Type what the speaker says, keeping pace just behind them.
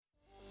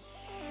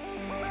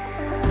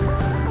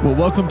Well,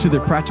 welcome to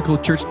the Practical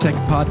Church Tech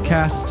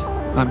Podcast.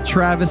 I'm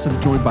Travis.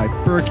 I'm joined by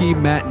Berkey,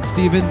 Matt, and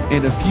Steven,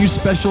 and a few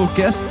special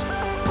guests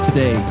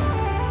today.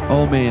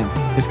 Oh man,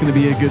 it's going to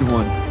be a good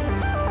one.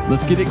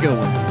 Let's get it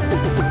going.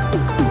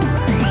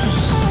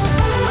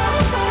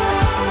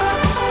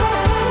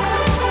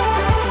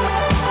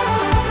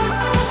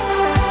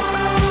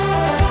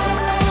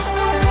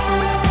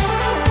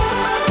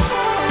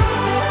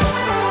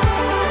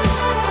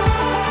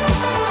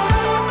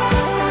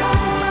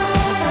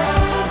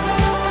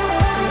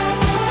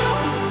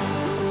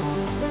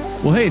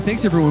 Well, hey,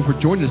 thanks everyone for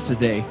joining us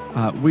today.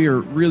 We are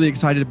really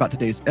excited about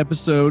today's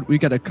episode. We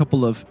got a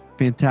couple of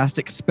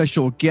fantastic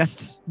special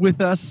guests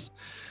with us.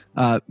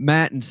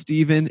 Matt and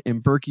Steven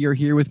and Berkey are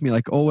here with me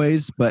like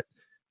always, but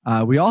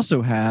we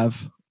also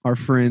have our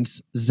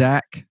friends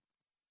Zach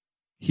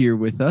here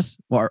with us.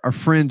 Well, our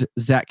friend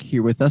Zach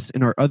here with us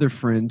and our other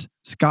friend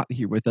Scott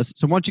here with us.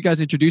 So why don't you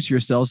guys introduce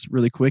yourselves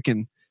really quick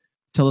and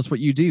tell us what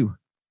you do?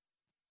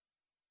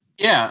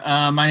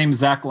 Yeah, my name is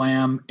Zach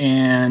Lamb,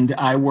 and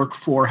I work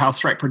for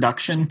House Right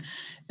Production,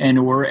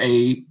 and we're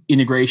a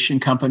integration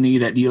company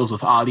that deals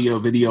with audio,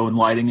 video, and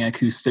lighting and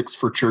acoustics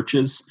for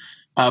churches.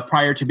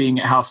 Prior to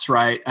being at House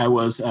Right, I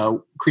was a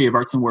creative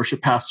arts and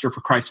worship pastor for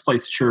Christ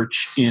Place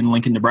Church in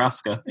Lincoln,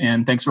 Nebraska,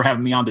 and thanks for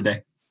having me on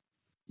today.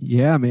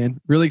 Yeah,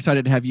 man. Really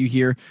excited to have you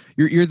here.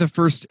 You're the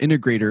first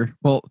integrator.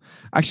 Well,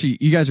 actually,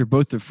 you guys are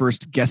both the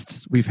first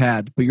guests we've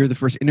had, but you're the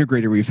first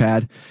integrator we've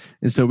had.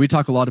 And so we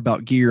talk a lot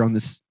about gear on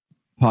this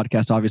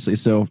podcast, obviously.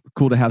 So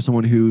cool to have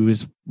someone who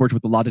has worked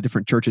with a lot of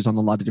different churches on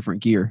a lot of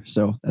different gear.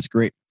 So that's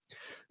great.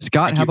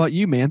 Scott, how about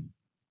you, man?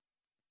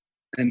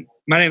 And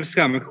my name is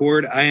Scott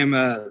McCord. I am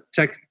a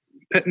tech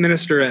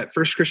minister at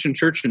First Christian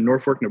Church in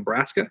Norfolk,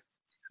 Nebraska.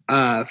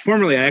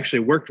 Formerly, I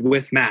actually worked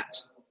with Matt.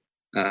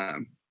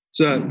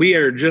 So we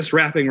are just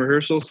wrapping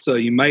rehearsals, so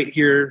you might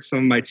hear some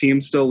of my team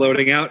still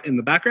loading out in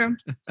the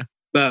background,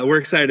 but we're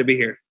excited to be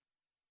here.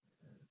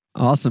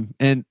 Awesome.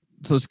 And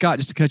so Scott,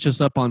 just to catch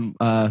us up on,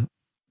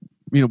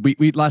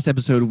 we last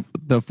episode,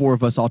 the four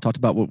of us all talked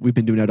about what we've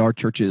been doing at our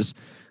churches,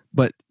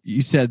 but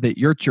you said that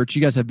your church,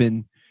 you guys have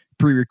been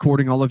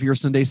pre-recording all of your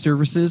Sunday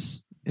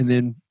services and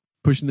then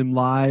pushing them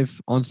live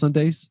on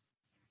Sundays?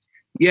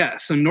 Yeah,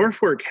 so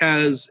Norfolk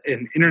has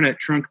an internet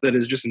trunk that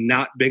is just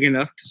not big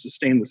enough to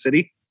sustain the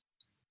city.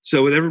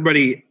 So with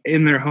everybody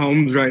in their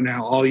homes right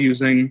now, everybody's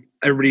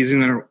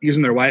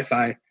using their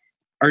Wi-Fi,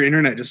 our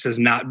internet just has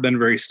not been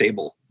very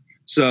stable.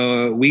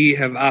 So we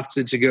have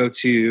opted to go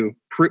to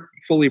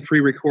fully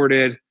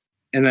pre-recorded,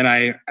 and then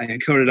I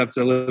encoded up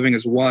to living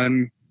as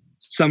one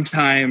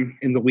sometime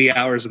in the wee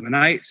hours of the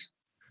night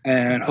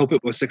and hope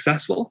it was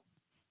successful.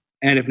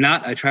 And if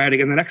not, I try it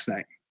again the next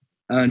night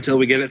until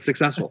we get it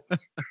successful.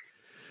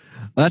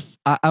 I think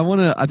I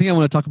want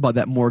to talk about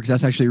that more because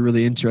that's actually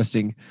really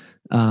interesting.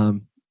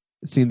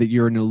 Seeing that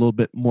you're in a little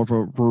bit more of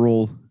a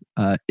rural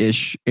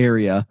ish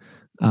area,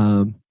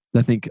 I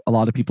think a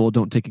lot of people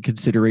don't take in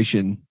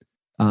consideration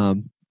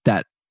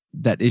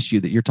that issue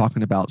that you're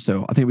talking about.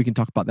 So I think we can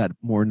talk about that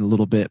more in a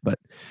little bit, but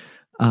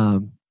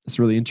it's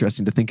really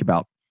interesting to think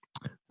about.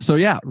 So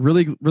yeah,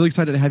 really, really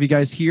excited to have you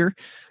guys here.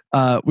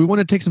 We want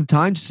to take some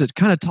time just to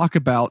kind of talk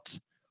about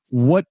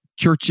what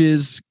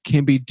churches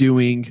can be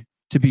doing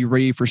to be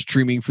ready for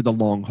streaming for the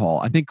long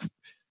haul. I think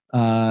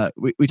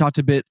we talked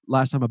a bit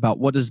last time about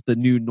what does the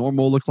new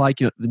normal look like.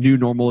 The new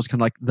normal is kind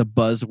of like the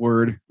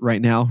buzzword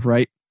right now,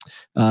 right?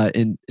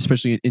 And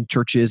especially in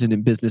churches and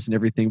in business and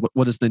everything.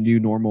 What is the new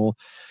normal?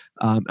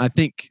 I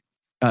think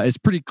it's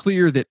pretty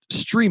clear that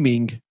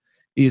streaming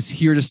is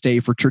here to stay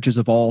for churches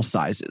of all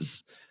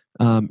sizes.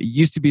 It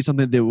used to be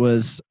something that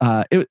was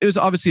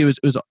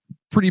it was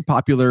pretty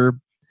popular,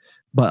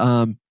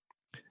 but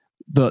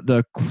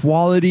the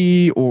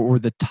quality or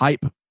the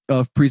type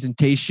of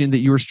presentation that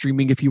you were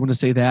streaming, if you want to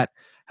say that,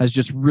 has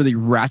just really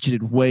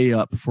ratcheted way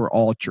up for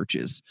all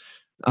churches.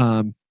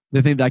 The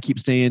thing that I keep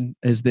saying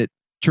is that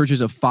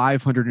churches of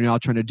 500 are now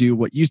trying to do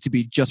what used to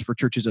be just for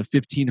churches of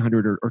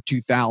 1,500 or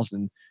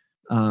 2,000.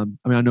 I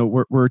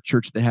know we're a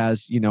church that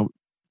has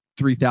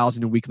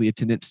 3,000 in weekly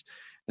attendance,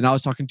 and I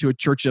was talking to a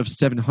church of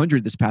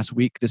 700 this past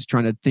week that's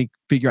trying to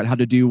figure out how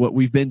to do what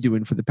we've been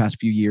doing for the past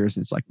few years.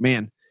 And it's like,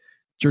 man,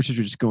 churches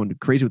are just going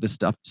crazy with this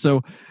stuff.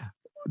 So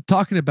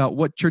talking about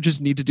what churches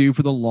need to do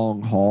for the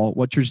long haul,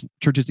 what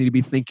churches need to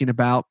be thinking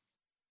about,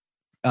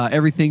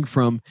 everything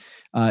from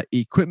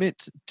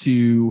equipment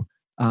to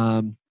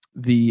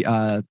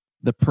the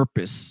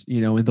purpose,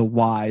 and the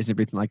whys,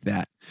 everything like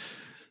that.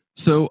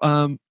 So,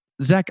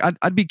 Zach,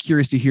 I'd be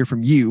curious to hear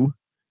from you.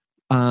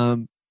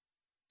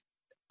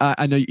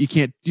 I know you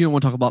don't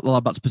want to talk a lot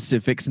about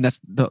specifics, and that's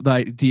the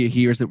idea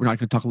here is that we're not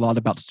going to talk a lot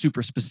about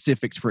super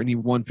specifics for any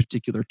one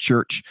particular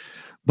church.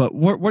 But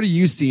what do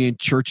you see in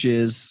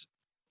churches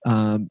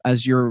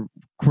as you're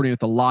coordinating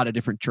with a lot of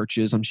different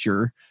churches? I'm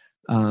sure.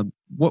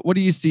 What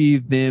do you see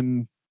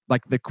them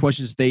like the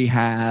questions they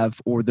have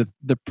or the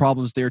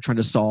problems they're trying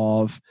to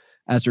solve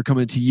as they're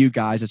coming to you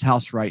guys as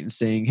House Right and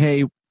saying,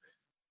 hey,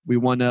 we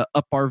want to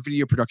up our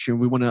video production,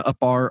 we want to up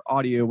our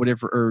audio,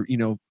 whatever, or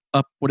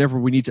up whatever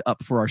we need to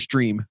up for our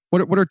stream.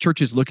 What are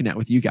churches looking at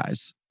with you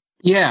guys?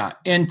 Yeah.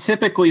 And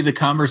typically the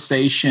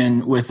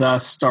conversation with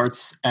us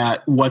starts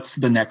at what's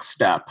the next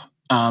step?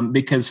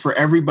 Because for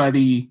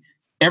everybody,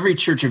 every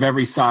church of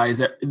every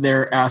size,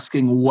 they're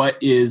asking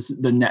what is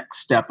the next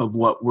step of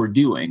what we're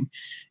doing.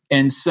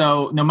 And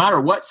so no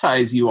matter what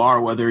size you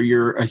are, whether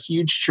you're a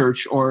huge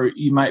church or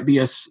you might be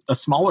a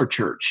smaller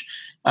church,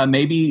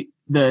 maybe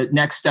the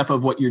next step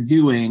of what you're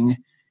doing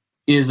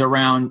is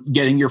around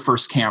getting your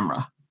first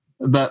camera.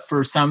 But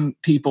for some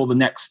people, the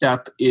next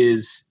step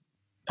is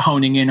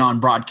honing in on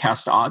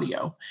broadcast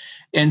audio.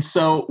 And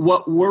so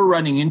what we're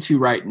running into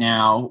right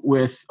now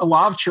with a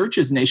lot of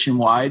churches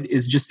nationwide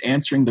is just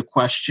answering the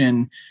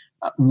question,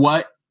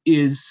 what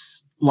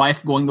is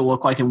life going to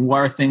look like and what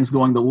are things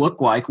going to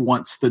look like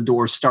once the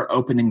doors start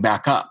opening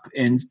back up?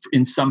 And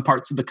in some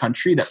parts of the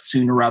country, that's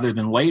sooner rather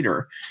than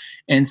later.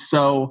 And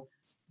so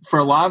for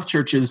a lot of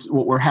churches,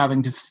 what we're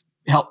having to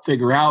help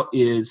figure out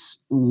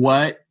is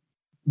what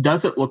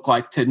does it look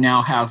like to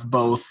now have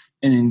both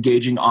an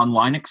engaging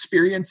online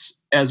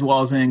experience as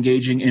well as an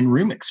engaging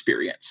in-room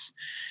experience?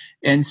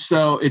 And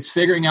so it's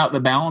figuring out the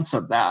balance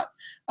of that.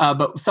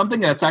 But something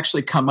that's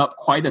actually come up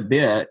quite a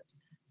bit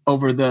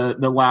over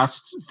the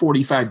last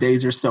 45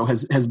 days or so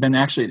has been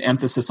actually an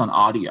emphasis on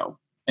audio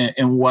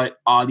and what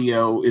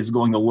audio is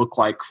going to look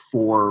like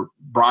for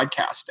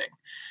broadcasting.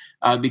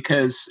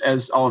 Because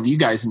as all of you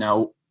guys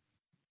know,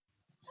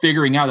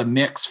 figuring out a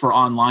mix for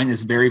online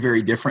is very,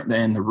 very different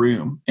than in the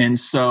room. And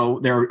so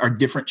there are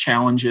different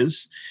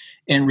challenges.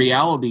 And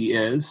reality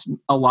is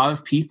a lot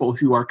of people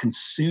who are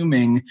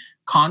consuming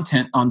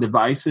content on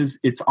devices,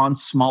 it's on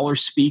smaller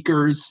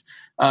speakers,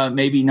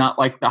 maybe not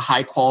like the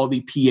high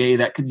quality PA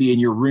that could be in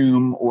your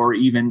room or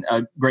even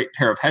a great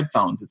pair of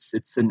headphones.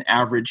 It's an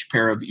average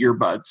pair of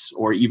earbuds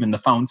or even the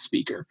phone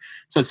speaker.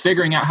 So it's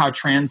figuring out how to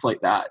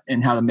translate that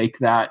and how to make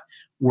that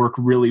work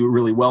really,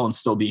 really well and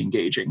still be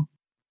engaging.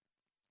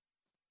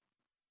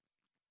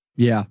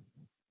 Yeah,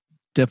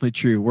 definitely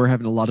true. We're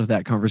having a lot of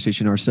that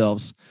conversation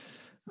ourselves.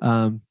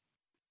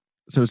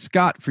 So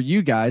Scott, for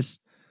you guys,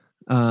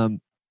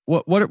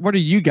 what are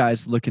you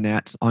guys looking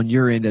at on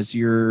your end as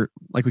you're,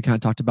 like we kind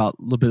of talked about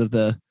a little bit of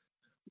the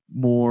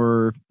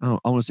more, I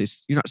want to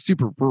say you're not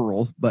super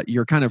rural, but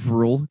you're kind of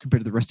rural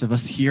compared to the rest of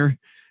us here.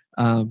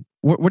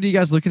 What are you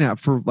guys looking at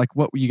for like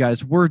what you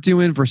guys were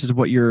doing versus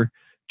what you're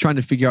trying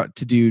to figure out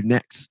to do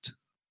next?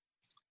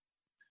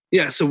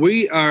 Yeah, so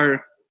we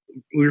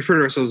refer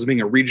to ourselves as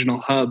being a regional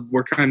hub.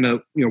 We're kind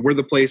of, we're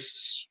the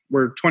place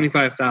where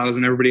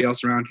 25,000, everybody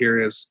else around here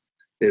is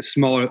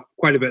smaller,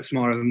 quite a bit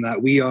smaller than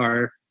that. We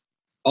are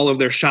all of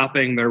their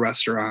shopping, their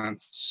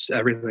restaurants,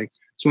 everything.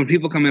 So when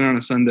people come in on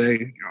a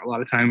Sunday, a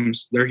lot of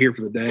times they're here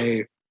for the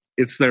day.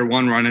 It's their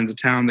one run into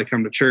town. They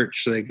come to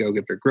church, they go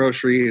get their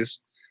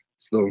groceries.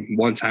 It's the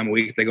one time a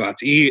week they go out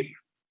to eat.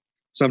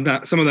 Some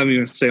of them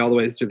even stay all the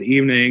way through the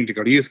evening to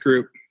go to youth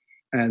group,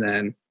 and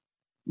then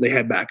they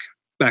head back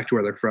to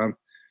where they're from.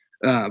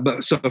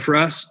 But so for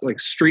us, like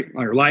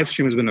our live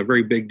stream has been a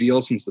very big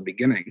deal since the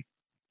beginning.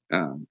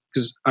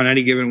 Because on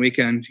any given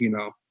weekend,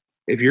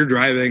 if you're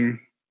driving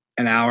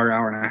an hour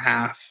and a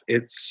half,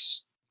 it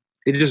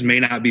just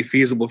may not be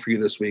feasible for you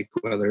this week,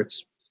 whether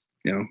it's,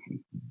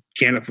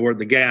 can't afford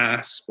the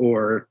gas,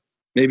 or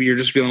maybe you're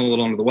just feeling a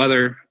little under the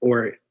weather,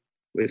 or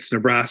it's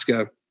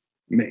Nebraska.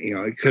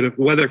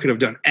 Weather could have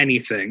done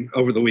anything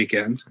over the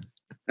weekend.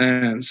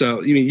 And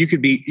so, you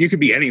could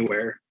be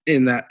anywhere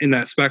in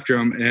that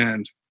spectrum.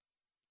 And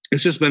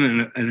it's just been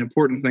an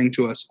important thing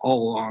to us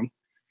all along.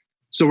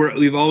 So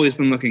we've always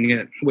been looking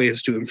at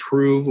ways to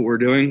improve what we're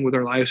doing with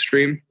our live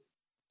stream.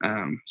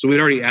 So we'd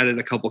already added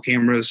a couple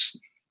cameras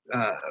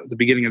at the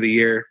beginning of the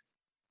year.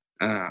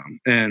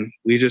 And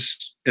we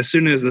just, as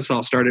soon as this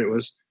all started, it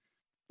was,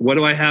 what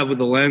do I have with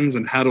the lens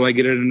and how do I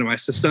get it into my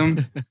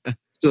system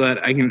so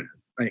that I can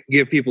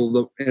give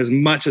people as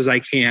much as I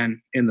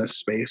can in this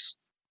space.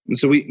 And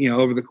so we,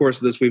 over the course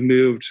of this, we've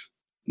moved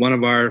one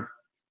of our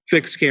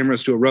fixed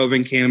cameras to a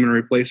roving cam and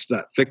replaced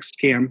that fixed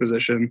cam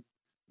position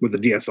with a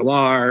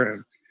DSLR,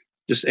 and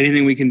just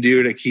anything we can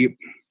do to keep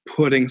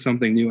putting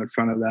something new in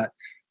front of that.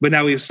 But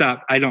now we've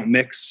stopped. I don't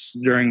mix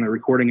during the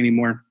recording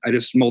anymore. I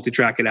just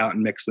multi-track it out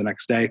and mix the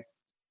next day.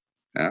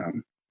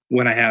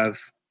 When I have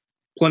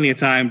plenty of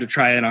time to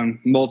try it on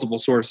multiple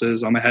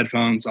sources, on my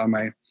headphones, on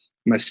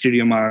my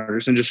studio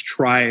monitors, and just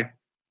try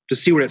to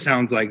see what it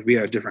sounds like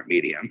via different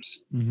mediums.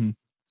 Mm-hmm.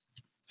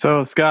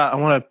 So Scott, I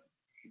want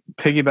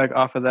to piggyback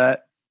off of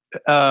that.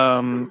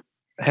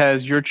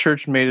 Has your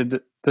church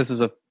this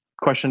is a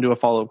question to a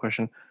follow-up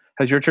question.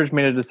 Has your church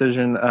made a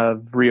decision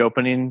of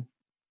reopening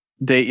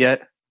date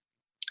yet?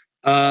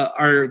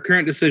 Our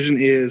current decision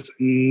is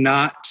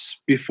not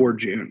before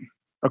June.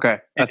 Okay.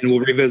 And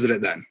we'll revisit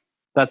it then.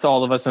 That's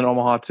all of us in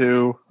Omaha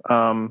too.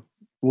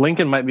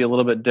 Lincoln might be a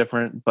little bit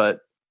different, but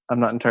I'm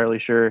not entirely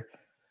sure.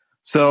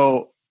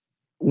 So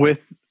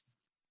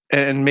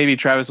and maybe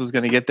Travis was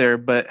going to get there,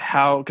 but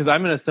because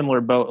I'm in a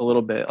similar boat a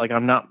little bit. Like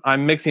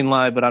I'm mixing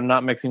live, but I'm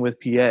not mixing with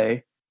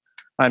PA.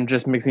 I'm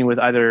just mixing with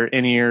either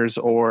in-ears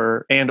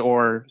or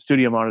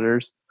studio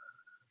monitors.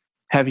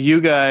 have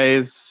you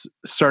guys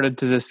started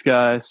to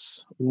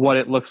discuss what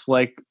it looks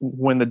like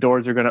when the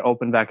doors are going to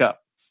open back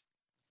up,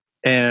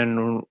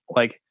 and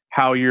like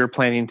how you're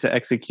planning to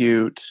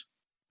execute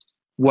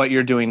what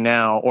you're doing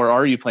now, or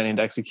are you planning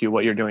to execute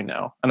what you're doing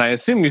now? And I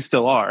assume you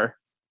still are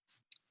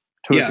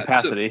to a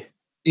capacity.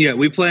 So,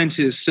 we plan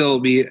to still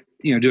be,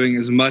 doing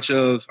as much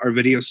of our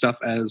video stuff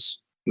as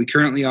we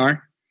currently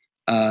are.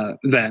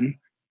 Then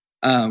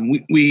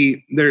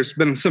there's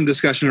been some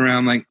discussion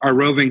around like our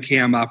roving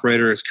cam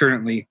operator is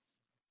currently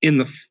on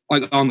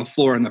the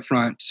floor in the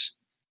front,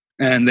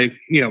 and they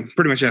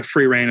pretty much have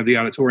free reign of the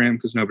auditorium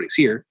because nobody's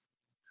here.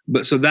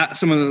 But so that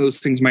some of those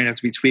things might have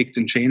to be tweaked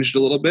and changed a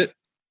little bit.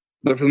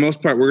 But for the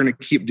most part, we're going to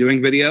keep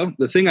doing video.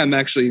 The thing I'm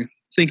actually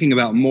thinking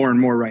about more and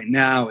more right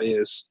now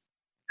is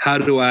how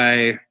do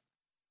I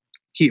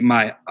keep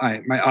my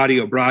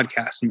audio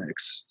broadcast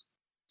mix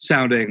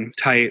sounding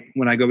tight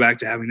when I go back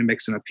to having to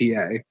mix in a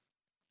PA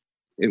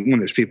when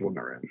there's people in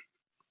the room.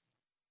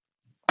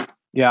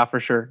 Yeah, for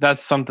sure.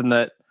 That's something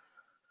that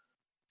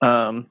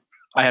I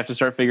have to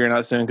start figuring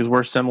out soon, because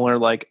we're similar,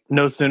 like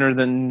no sooner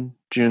than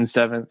June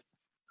 7th.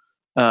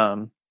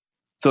 But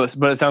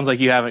it sounds like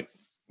you haven't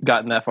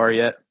gotten that far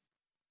yet.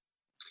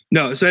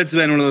 No, so it's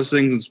been one of those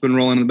things that's been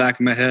rolling in the back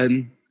of my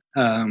head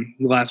the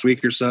last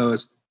week or so.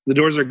 Is the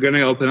doors are going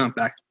to open up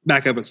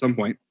back up at some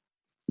point.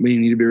 We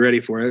need to be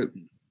ready for it.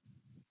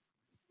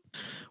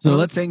 So one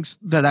of the things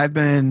that I've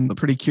been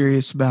pretty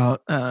curious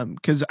about,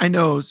 because I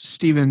know,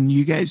 Stephen,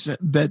 you guys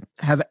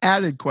have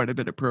added quite a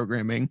bit of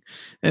programming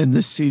in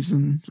this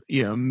season,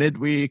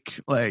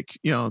 midweek,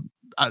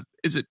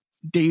 is it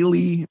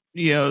daily,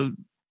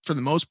 for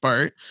the most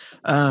part.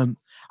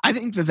 I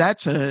think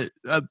that's a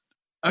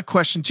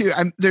question too.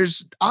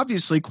 There's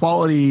obviously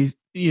quality,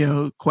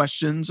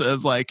 questions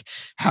of like,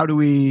 how do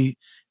we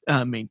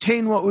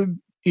maintain what we've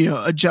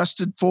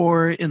adjusted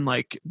for in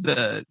like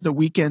the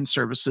weekend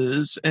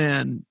services,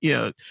 and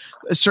a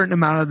certain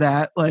amount of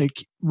that,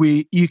 like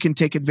you can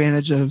take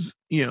advantage of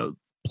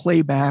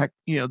playback,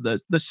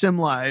 the sim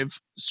live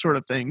sort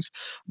of things,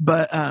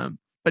 but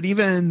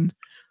even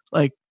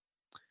like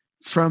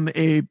from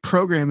a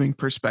programming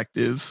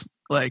perspective,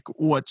 like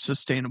what's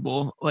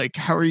sustainable, like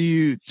how are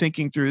you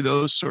thinking through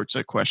those sorts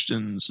of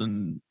questions?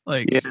 And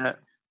like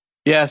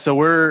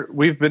so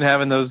we've been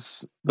having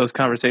those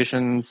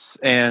conversations,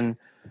 and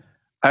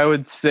I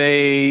would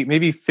say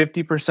maybe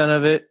 50%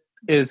 of it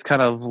is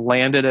kind of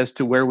landed as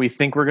to where we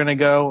think we're going to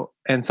go.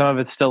 And some of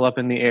it's still up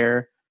in the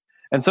air.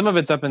 And some of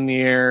it's up in the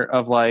air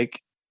of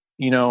like,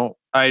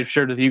 I've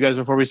shared with you guys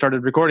before we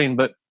started recording,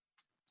 but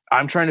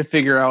I'm trying to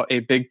figure out a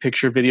big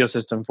picture video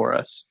system for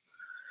us.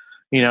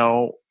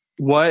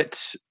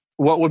 What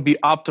would be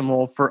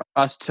optimal for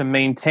us to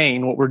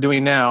maintain what we're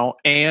doing now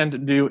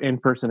and do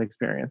in-person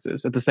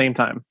experiences at the same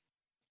time.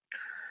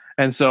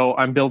 And so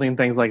I'm building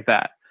things like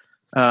that.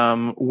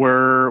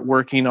 We're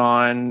working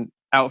on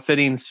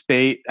outfitting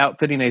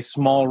a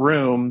small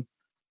room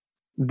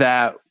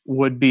that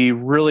would be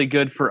really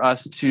good for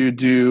us to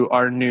do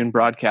our noon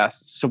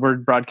broadcasts. So we're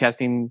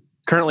broadcasting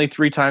currently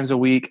 3 times a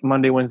week,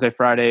 Monday, Wednesday,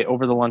 Friday,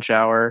 over the lunch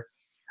hour.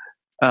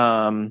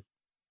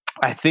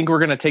 I think we're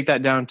going to take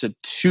that down to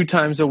 2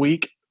 times a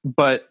week,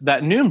 but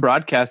that noon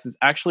broadcast is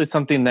actually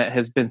something that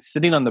has been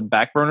sitting on the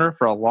back burner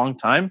for a long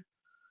time,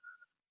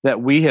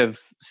 that we have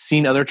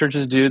seen other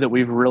churches do, that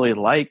we've really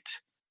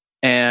liked.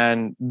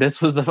 And this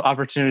was the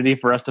opportunity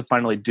for us to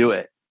finally do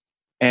it.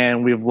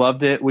 And we've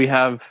loved it. We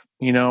have,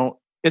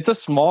 it's a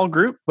small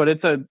group, but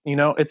it's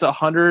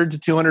 100 to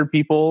 200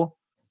 people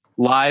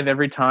live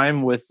every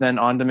time, with then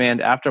on demand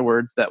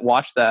afterwards that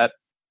watch that.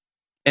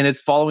 And it's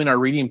following our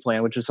reading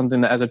plan, which is something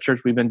that as a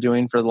church we've been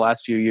doing for the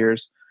last few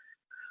years.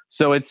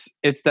 So it's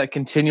that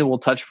continual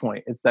touch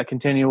point. It's that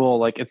continual,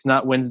 like, it's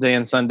not Wednesday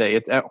and Sunday.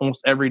 It's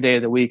almost every day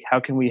of the week.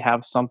 How can we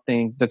have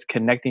something that's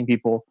connecting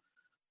people,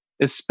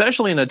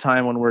 especially in a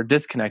time when we're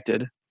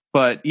disconnected?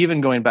 But even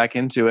going back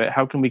into it,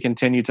 how can we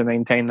continue to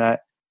maintain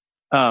that?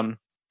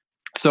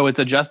 So it's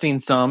adjusting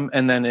some,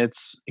 and then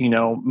it's,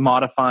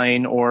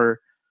 modifying or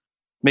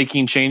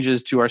making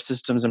changes to our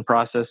systems and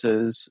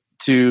processes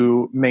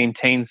to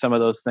maintain some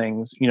of those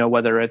things,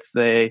 whether it's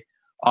the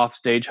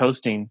offstage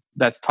hosting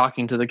that's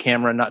talking to the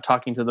camera, not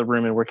talking to the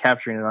room, and we're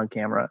capturing it on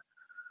camera.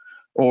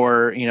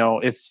 Or,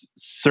 it's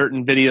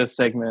certain video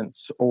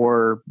segments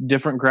or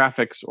different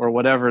graphics or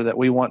whatever that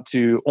we want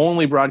to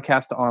only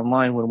broadcast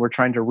online when we're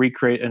trying to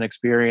recreate an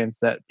experience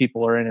that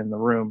people are in the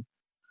room.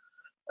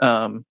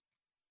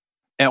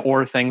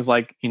 Or things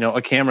like,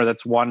 a camera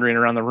that's wandering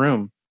around the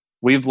room.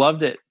 We've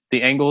loved it.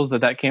 The angles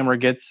that camera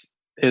gets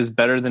is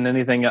better than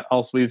anything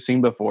else we've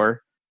seen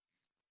before.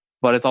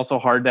 But it's also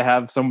hard to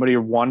have somebody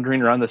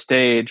wandering around the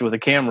stage with a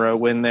camera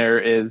when there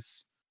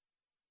is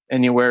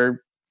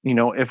anywhere,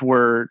 if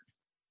we're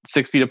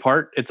 6 feet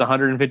apart, it's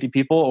 150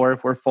 people, or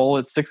if we're full,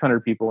 it's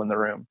 600 people in the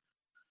room.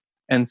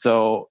 And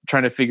so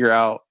trying to figure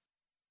out,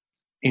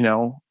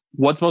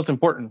 what's most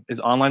important. Is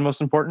online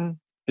most important?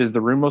 Is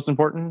the room most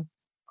important?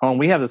 And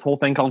we have this whole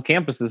thing called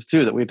campuses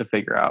too that we have to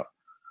figure out.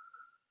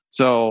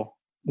 So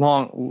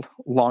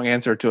long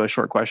answer to a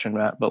short question,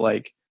 Matt, but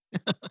like,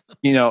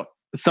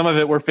 some of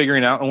it we're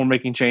figuring out and we're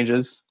making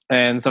changes,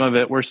 and some of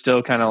it we're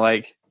still kind of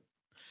like.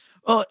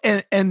 Well,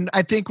 and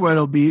I think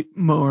what'll be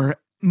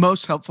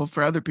most helpful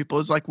for other people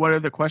is like, what are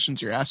the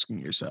questions you're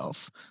asking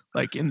yourself,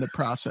 like in the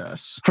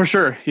process? For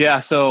sure, yeah.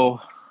 So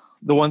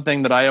the one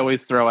thing that I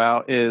always throw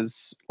out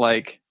is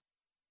like,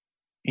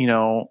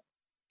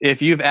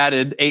 if you've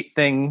added 8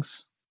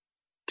 things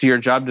to your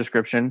job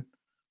description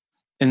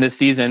in this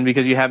season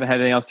because you haven't had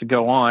anything else to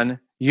go on,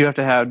 you have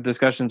to have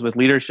discussions with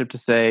leadership to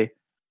say,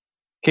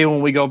 okay,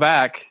 when we go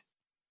back,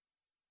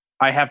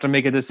 I have to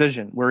make a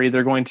decision. We're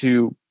either going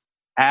to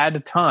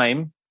add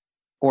time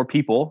or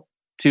people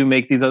to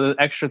make these other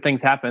extra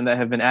things happen that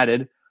have been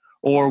added,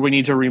 or we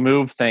need to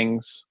remove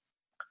things.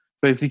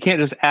 Because you can't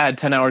just add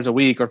 10 hours a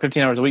week or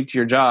 15 hours a week to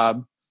your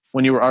job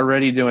when you were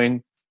already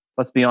doing,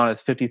 let's be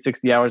honest, 50,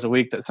 60 hours a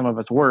week that some of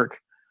us work,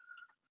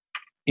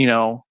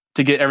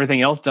 to get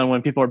everything else done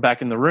when people are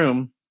back in the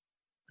room.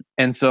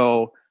 And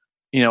so,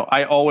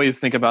 I always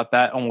think about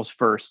that almost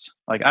first.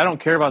 Like, I don't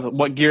care about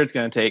what gear it's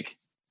going to take.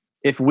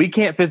 If we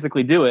can't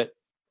physically do it,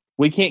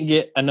 we can't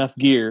get enough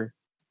gear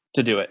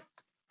to do it.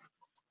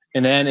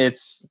 And then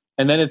it's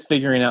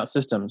figuring out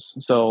systems.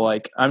 So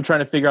like, I'm trying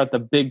to figure out the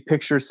big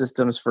picture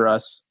systems for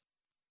us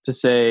to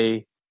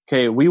say,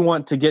 okay, we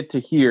want to get to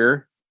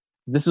here.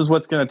 This is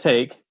what's going to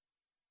take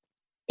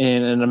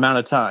in an amount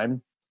of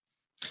time.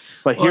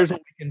 But here's what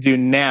we can do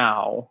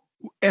now.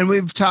 And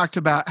we've talked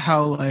about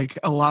how like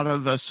a lot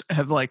of us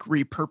have like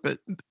repurposed,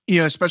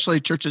 especially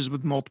churches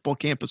with multiple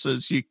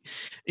campuses.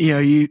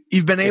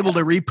 You've been able to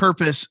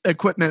repurpose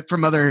equipment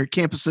from other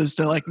campuses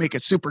to like make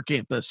a super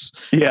campus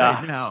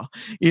right now,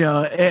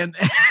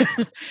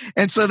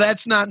 and so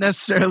that's not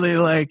necessarily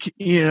like,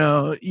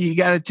 you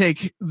got to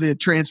take the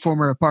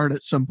transformer apart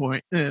at some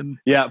point and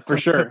for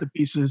sure put the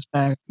pieces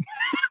back.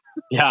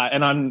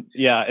 And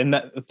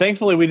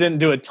thankfully we didn't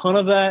do a ton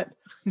of that.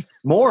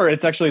 More,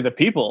 it's actually the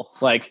people.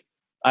 Like,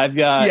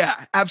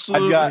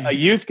 absolutely. I've got a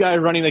youth guy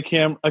running a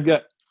cam. I've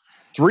got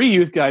 3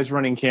 youth guys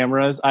running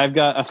cameras. I've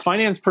got a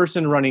finance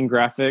person running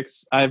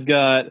graphics. I've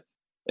got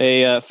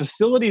a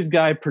facilities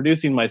guy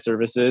producing my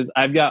services.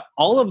 I've got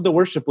all of the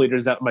worship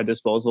leaders at my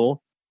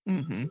disposal.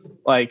 Mm-hmm.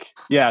 Like,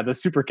 the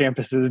super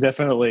campus is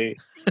definitely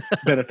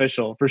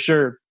beneficial for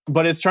sure.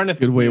 But it's trying to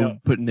good way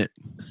of putting it.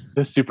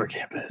 The super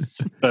campus,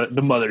 the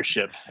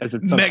mothership, as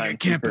it's sometimes mega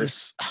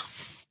campus.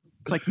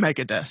 It's like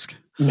mega desk.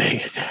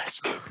 Mega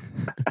desk.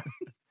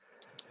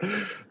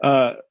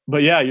 But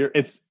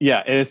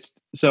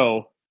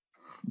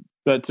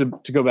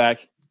to go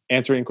back,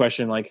 answering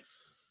question, like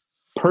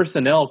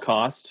personnel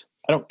cost,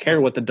 I don't care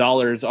what the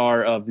dollars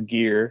are of the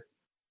gear.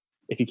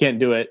 If you can't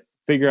do it,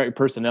 figure out your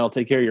personnel,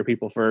 take care of your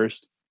people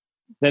first,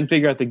 then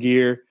figure out the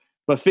gear,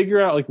 but figure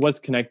out like what's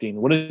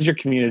connecting. What does your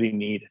community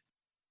need?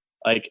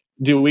 Like,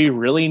 do we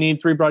really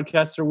need 3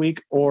 broadcasts a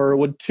week, or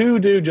would 2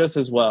 do just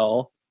as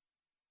well?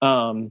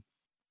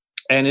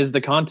 And is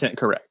the content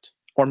correct?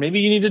 Or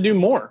maybe you need to do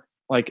more.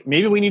 Like,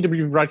 maybe we need to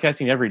be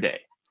broadcasting every day.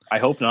 I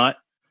hope not.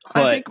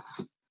 But I think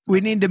we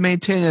need to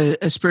maintain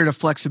a spirit of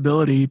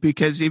flexibility,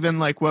 because even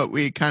like what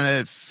we kind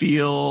of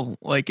feel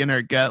like in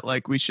our gut,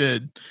 like we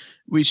should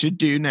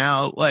do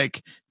now,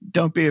 like,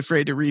 don't be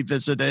afraid to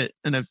revisit it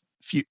in a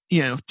few,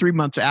 3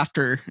 months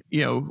after,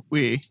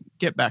 we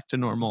get back to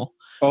normal.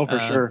 Oh, for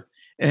sure.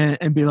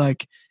 And be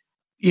like,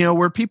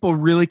 were people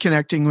really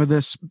connecting with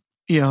this,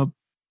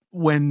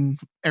 when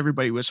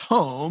everybody was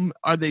home?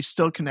 Are they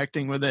still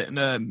connecting with it in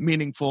a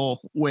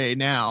meaningful way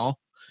now?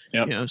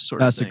 Yep.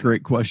 That's a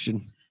great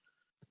question.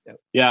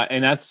 Yeah.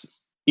 And that's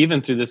even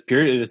through this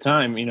period of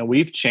time,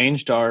 we've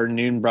changed our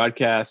noon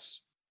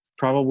broadcasts.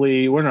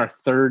 Probably we're in our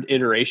 3rd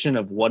iteration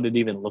of what it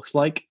even looks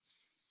like.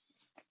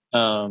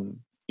 And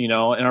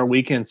our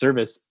weekend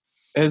service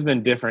has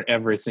been different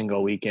every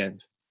single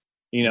weekend,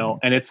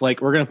 and it's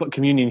like, we're going to put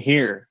communion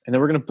here, and then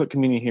we're going to put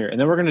communion here, and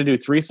then we're going to do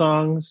 3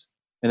 songs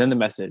and then the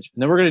message,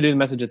 and then we're going to do the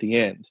message at the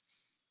end.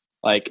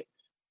 Like,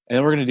 and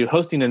then we're going to do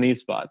hosting in these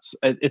spots.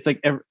 It's like,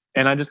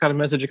 and I just got a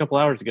message a couple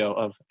hours ago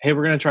of, hey,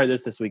 we're going to try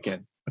this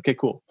weekend. Okay,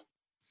 cool.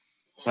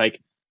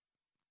 Like,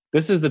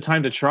 this is the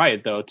time to try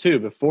it though, too,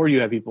 before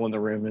you have people in the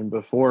room, and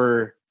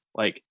before,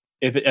 like,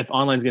 if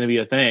online is going to be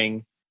a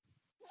thing,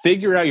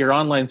 figure out your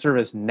online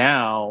service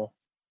now,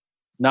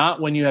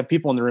 not when you have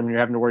people in the room and you're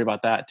having to worry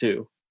about that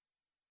too.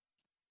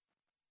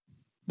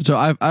 So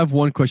I have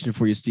one question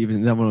for you, Stephen,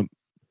 and then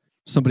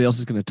somebody else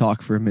is going to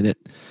talk for a minute.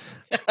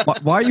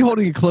 Why are you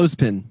holding a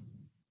clothespin?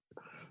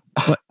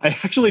 I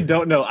actually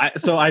don't know.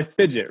 So I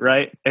fidget,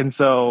 right? And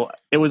so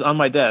it was on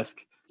my desk.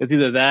 It's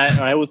either that,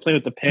 or I was playing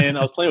with the pen.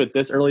 I was playing with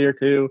this earlier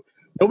too.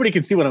 Nobody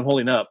can see what I'm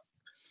holding up.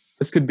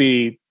 This could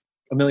be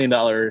 $1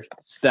 million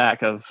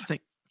stack of I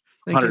think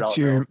it's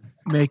your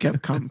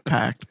makeup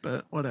compact,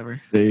 but whatever.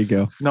 There you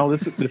go. No,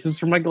 this is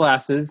for my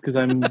glasses, because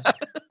I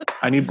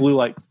need blue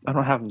lights. I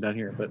don't have them down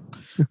here, but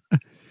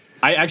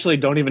I actually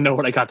don't even know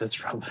where I got this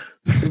from.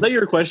 Is that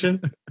your question?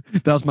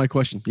 That was my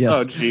question. Yes.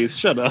 Oh, geez.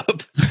 Shut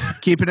up.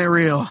 Keeping it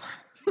real.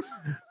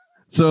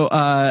 So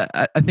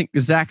I think,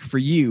 Zach, for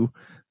you,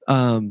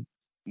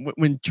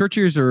 when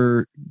churches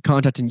are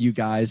contacting you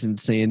guys and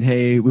saying,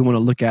 "Hey, we want to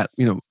look at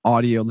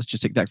audio," let's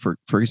just take that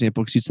for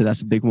example, because you said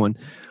that's a big one.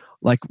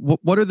 Like,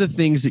 what are the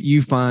things that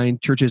you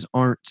find churches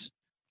aren't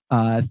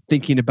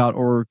thinking about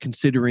or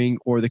considering,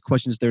 or the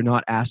questions they're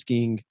not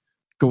asking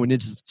going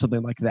into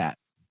something like that,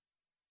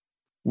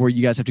 where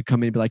you guys have to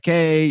come in and be like,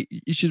 "Hey,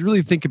 you should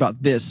really think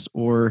about this,"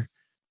 or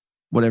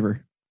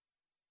whatever?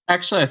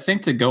 Actually, I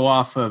think to go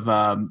off of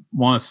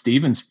one of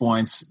Stephen's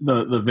points,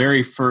 the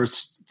very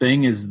first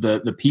thing is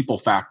the people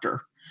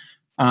factor,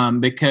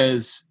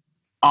 because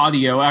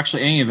audio,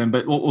 actually any of them,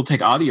 but we'll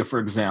take audio for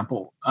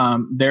example.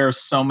 There are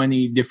so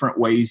many different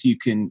ways you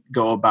can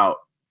go about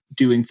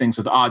doing things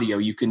with audio.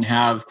 You can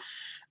have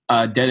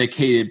a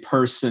dedicated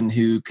person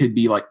who could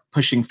be like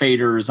pushing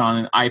faders on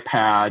an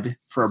iPad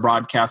for a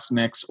broadcast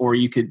mix, or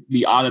you could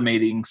be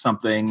automating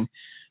something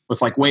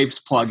with like Waves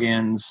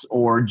plugins,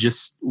 or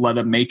just let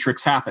a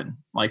matrix happen.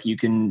 Like you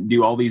can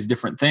do all these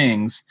different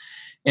things.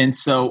 And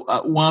so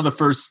one of the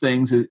first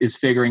things is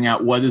figuring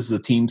out what is the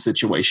team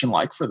situation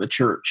like for the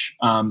church,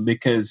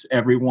 because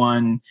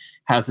everyone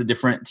has a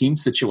different team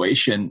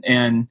situation.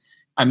 And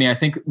I mean, I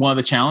think one of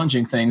the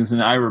challenging things,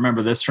 and I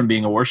remember this from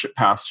being a worship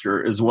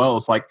pastor as well,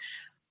 is like,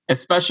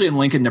 especially in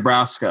Lincoln,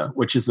 Nebraska,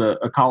 which is a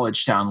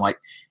college town, like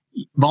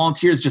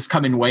volunteers just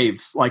come in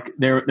waves. Like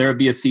there would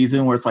be a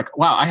season where it's like,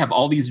 wow, I have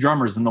all these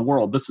drummers in the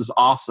world. This is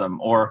awesome.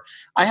 Or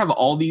I have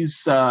all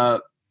these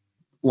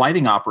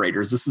lighting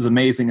operators. This is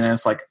amazing. And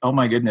it's like, oh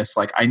my goodness,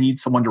 like I need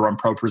someone to run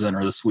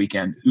ProPresenter this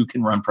weekend. Who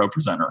can run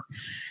ProPresenter?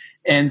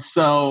 And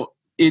so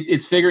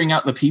it's figuring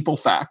out the people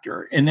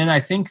factor. And then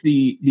I think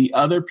the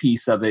other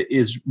piece of it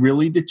is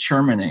really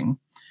determining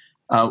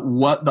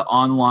what the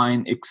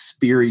online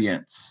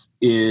experience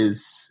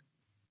is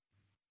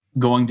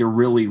going to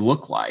really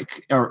look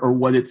like, or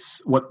what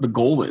the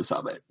goal is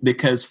of it.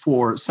 Because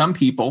for some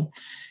people,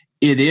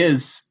 it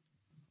is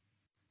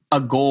a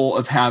goal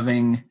of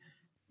having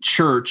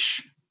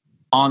church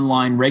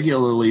online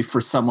regularly for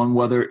someone,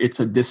 whether it's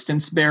a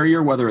distance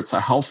barrier, whether it's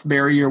a health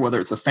barrier, whether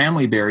it's a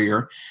family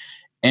barrier.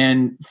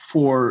 And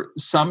for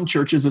some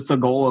churches, it's a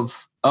goal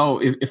of,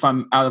 if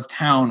I'm out of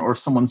town or if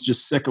someone's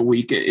just sick a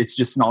week, it's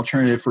just an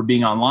alternative for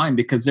being online,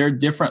 because there are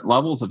different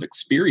levels of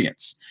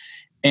experience.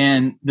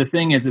 And the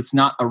thing is, it's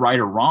not a right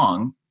or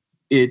wrong.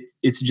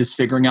 It's just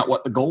figuring out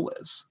what the goal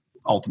is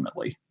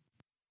ultimately.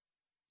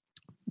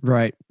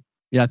 Right.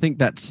 Yeah, I think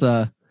that's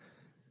one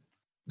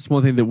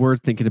thing that we're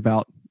thinking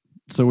about.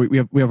 So we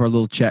have our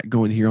little chat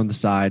going here on the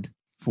side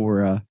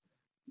for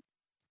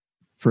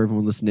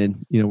everyone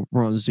listening.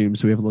 We're on Zoom,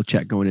 so we have a little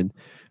chat going in.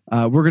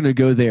 We're going to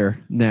go there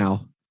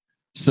now.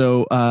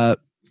 So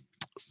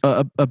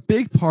a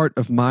big part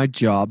of my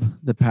job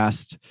the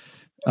past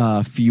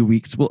few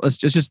weeks. Well, let's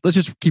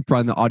just keep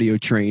riding the audio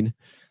train,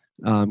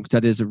 because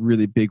that is a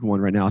really big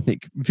one right now. I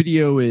think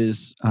video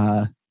is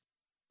a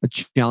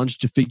challenge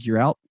to figure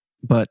out,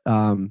 but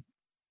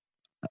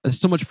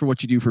so much for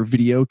what you do for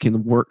video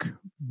can work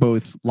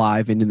both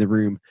live and in the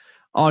room.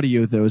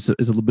 Audio, though, is a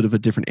little bit of a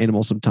different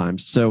animal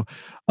sometimes. So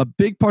a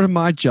big part of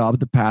my job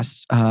the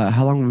past,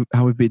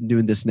 how we've been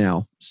doing this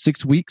now?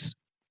 6 weeks?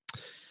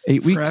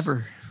 8 weeks?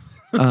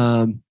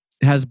 Forever.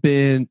 Has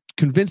been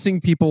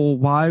convincing people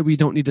why we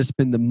don't need to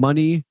spend the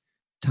money,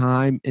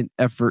 time, and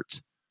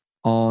effort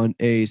on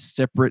a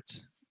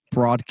separate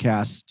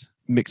broadcast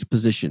mix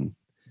position.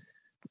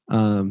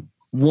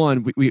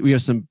 One, we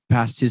have some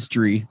past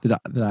history that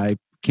I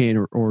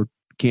can or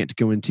can't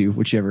go into,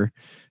 whichever,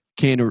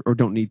 can or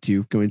don't need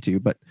to go into.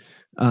 But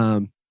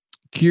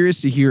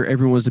curious to hear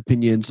everyone's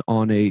opinions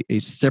on a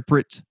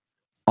separate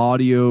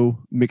audio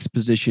mix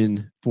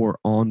position for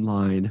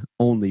online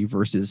only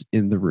versus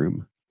in the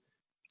room.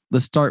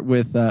 Let's start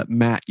with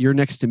Matt. You're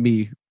next to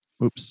me.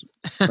 Oops.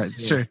 Right.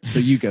 Sure. So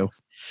you go.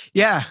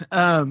 Yeah.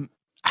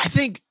 I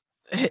think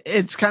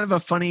it's kind of a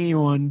funny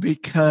one,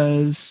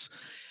 because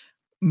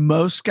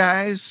most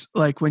guys,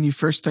 like when you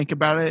first think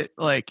about it,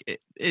 like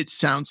it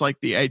sounds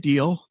like the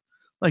ideal.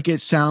 Like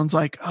it sounds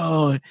like,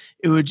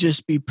 it would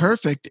just be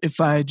perfect if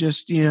I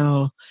just,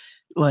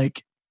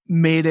 like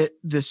made it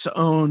this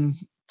own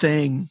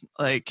thing.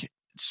 Like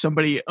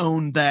somebody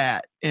owned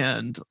that,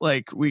 and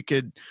like we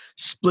could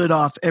split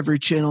off every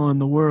channel in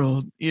the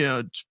world,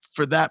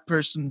 for that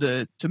person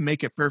to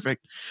make it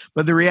perfect.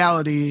 But the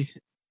reality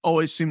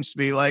always seems to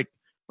be like,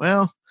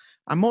 well,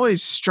 I'm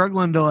always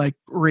struggling to like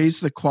raise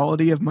the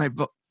quality of my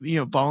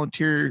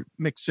volunteer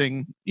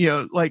mixing,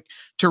 like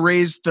to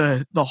raise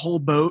the whole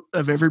boat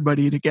of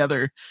everybody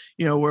together,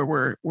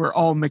 where we're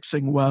all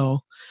mixing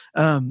well.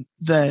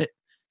 That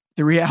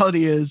the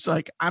reality is,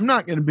 like, I'm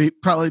not going to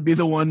probably be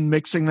the one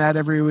mixing that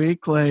every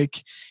week.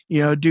 Like,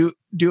 do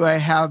I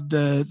have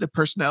the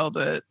personnel,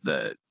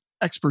 the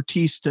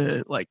expertise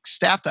to like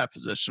staff that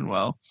position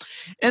well?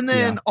 And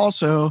then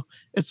also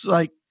it's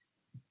like,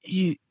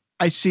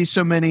 I see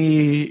so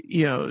many,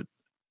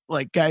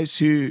 like guys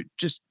who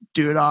just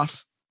do it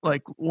off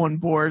like one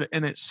board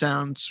and it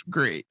sounds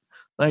great.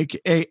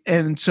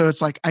 And so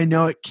it's like, I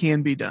know it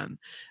can be done.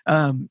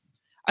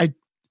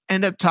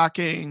 end up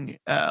talking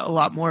a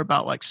lot more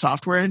about like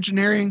software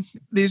engineering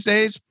these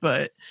days,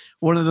 but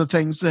one of the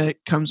things that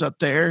comes up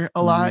there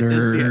a lot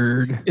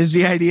is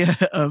the idea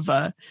of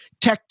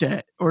tech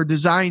debt or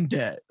design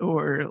debt,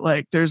 or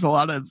like there's a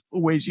lot of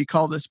ways you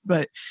call this,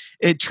 but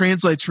it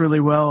translates really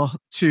well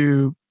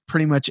to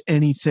pretty much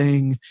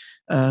anything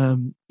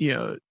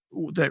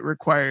that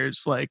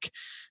requires like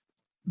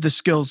the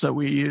skills that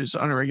we use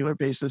on a regular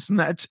basis. And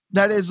that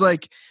is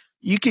like,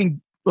 you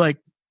can like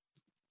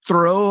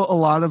throw a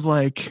lot of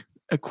like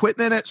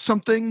equipment at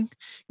something.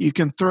 You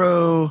can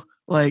throw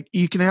like,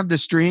 you can have the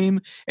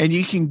stream and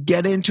you can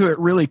get into it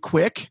really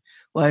quick,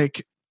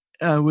 like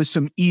with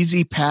some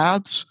easy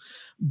paths,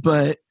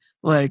 but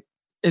like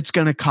it's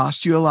going to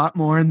cost you a lot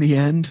more in the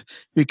end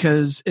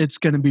because it's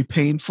going to be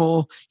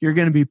painful. You're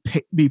going to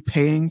be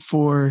paying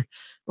for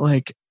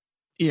like,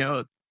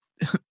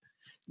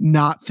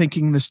 not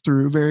thinking this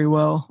through very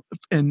well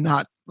and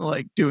not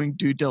like doing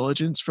due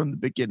diligence from the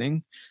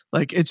beginning.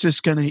 Like it's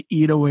just going to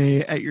eat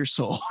away at your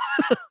soul,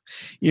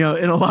 in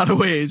a lot of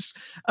ways.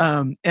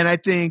 And I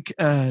think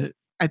that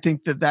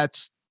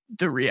that's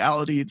the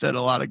reality that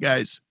a lot of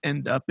guys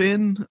end up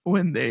in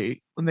when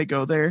they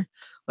go there,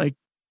 like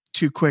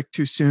too quick,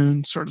 too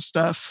soon sort of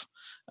stuff.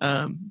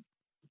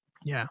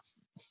 Yeah.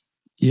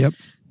 Yep.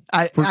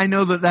 I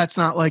know that that's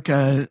not like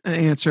an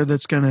answer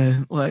that's going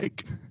to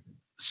like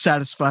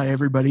satisfy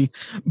everybody,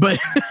 but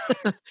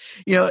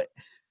you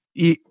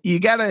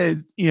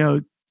gotta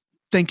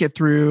think it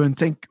through and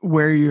think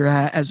where you're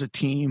at as a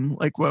team,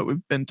 like what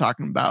we've been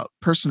talking about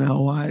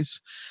personnel wise.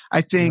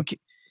 I think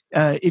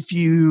if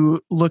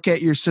you look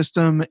at your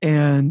system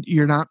and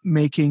you're not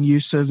making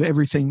use of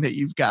everything that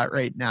you've got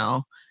right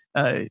now,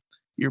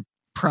 you're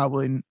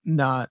probably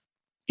not,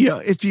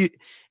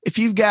 if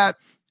you've got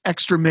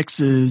extra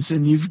mixes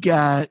and you've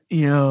got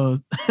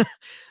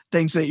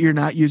things that you're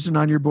not using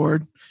on your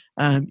board,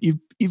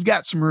 you've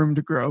got some room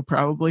to grow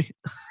probably.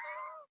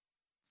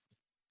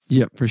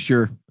 Yeah, for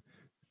sure.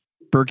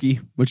 Berkey,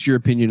 what's your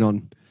opinion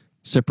on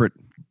separate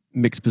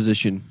mix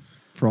position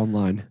for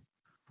online?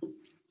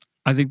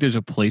 I think there's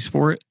a place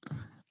for it.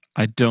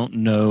 I don't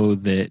know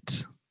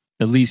that,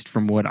 at least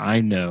from what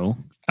I know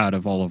out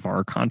of all of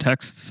our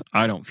contexts,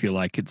 I don't feel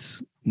like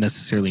it's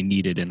necessarily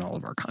needed in all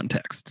of our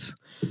contexts.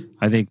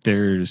 I think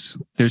there's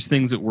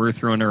things that we're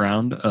throwing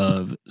around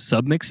of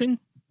submixing.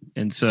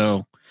 And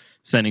so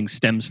sending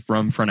stems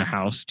from front of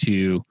house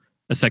to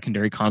a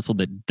secondary console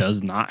that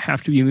does not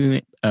have to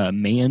be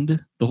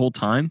manned the whole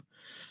time.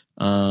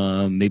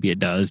 Maybe it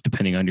does,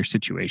 depending on your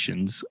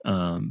situations.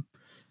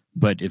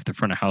 But if the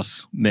front of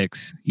house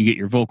mix, you get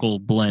your vocal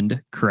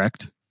blend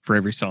correct for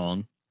every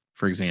song,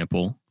 for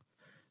example,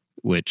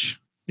 which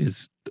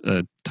is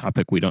a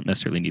topic we don't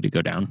necessarily need to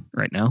go down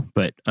right now,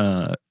 but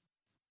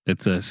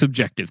it's a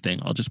subjective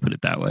thing. I'll just put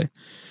it that way.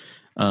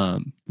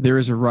 There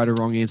is a right or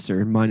wrong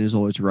answer, and mine is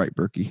always right,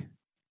 Berkey.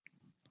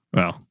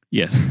 Well,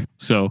 yes.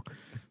 So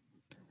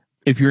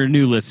if you're a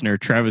new listener,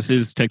 Travis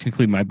is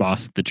technically my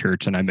boss at the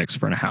church, and I mix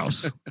front of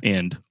house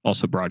and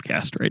also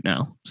broadcast right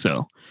now.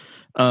 So,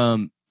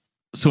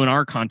 so in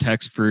our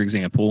context, for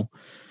example,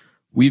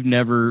 we've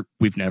never,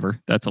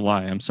 that's a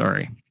lie. I'm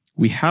sorry.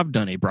 We have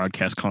done a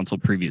broadcast console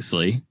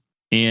previously,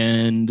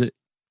 and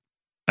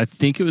I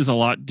think it was a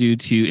lot due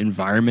to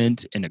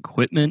environment and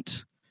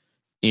equipment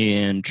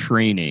and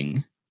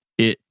training.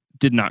 It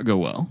did not go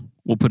well.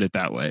 We'll put it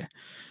that way.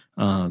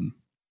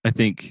 I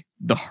think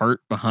the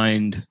heart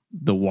behind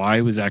the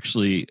why was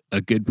actually a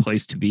good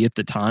place to be at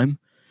the time.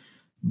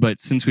 But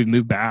since we've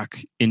moved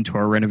back into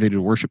our renovated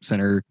worship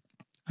center,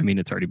 I mean,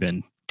 it's already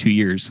been 2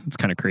 years. It's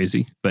kind of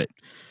crazy. But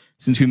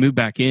since we moved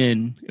back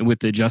in, and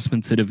with the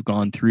adjustments that have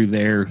gone through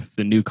there,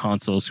 the new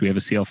consoles, so we have a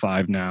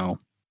CL5 now,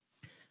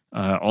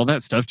 all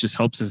that stuff just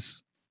helps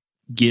us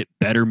get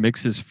better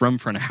mixes from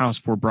front of house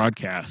for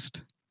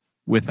broadcast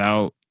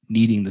without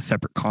needing the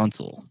separate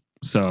console.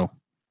 So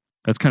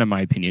that's kind of my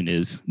opinion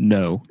is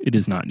no, it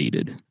is not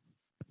needed.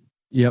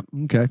 Yep.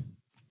 Okay.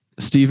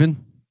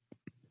 Steven,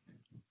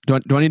 do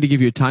I need to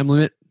give you a time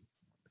limit?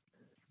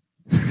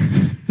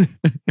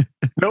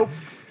 Nope.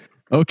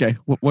 Okay.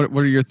 What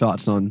are your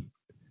thoughts on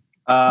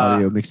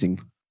audio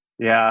mixing?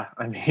 Yeah.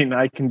 I mean,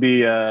 I can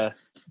be, I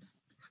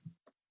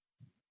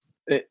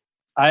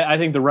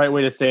think the right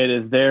way to say it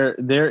is there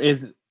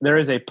is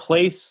a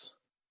place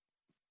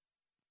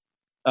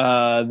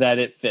that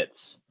it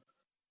fits.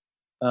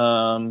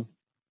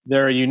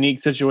 There are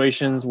unique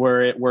situations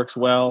where it works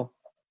well,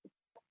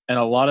 and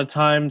a lot of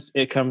times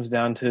it comes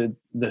down to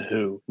the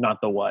who,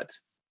 not the what.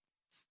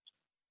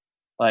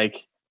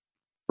 Like,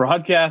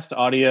 broadcast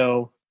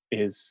audio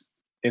is,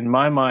 in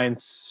my mind,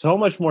 so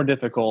much more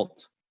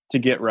difficult to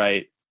get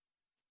right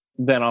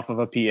than off of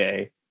a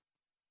PA.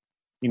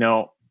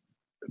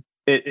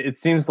 It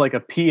seems like a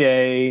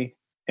PA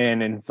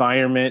and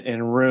environment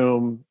and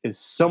room is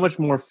so much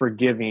more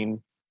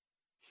forgiving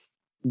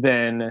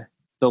than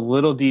the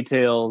little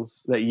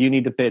details that you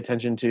need to pay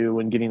attention to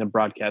when getting a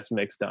broadcast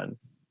mix done.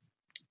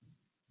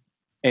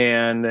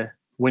 And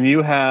when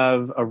you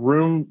have a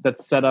room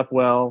that's set up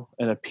well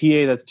and a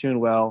PA that's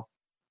tuned well,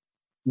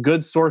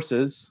 good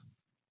sources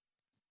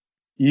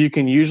you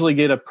can usually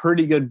get a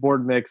pretty good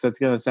board mix that's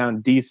going to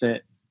sound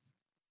decent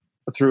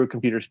through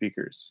computer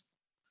speakers.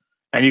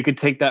 And you could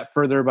take that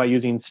further by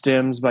using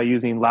stems, by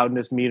using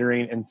loudness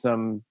metering and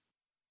some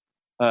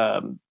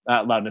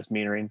loudness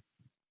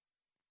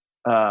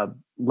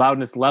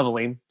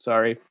leveling.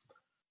 Sorry.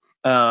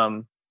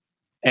 And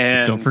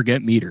don't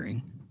forget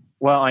metering.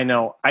 Well, I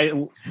know.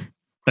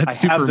 That's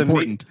super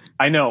important.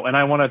 I know, and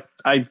I want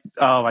to.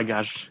 Oh my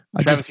gosh!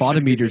 I just bought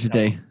a meter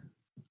today.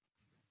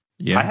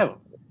 Yeah, I have.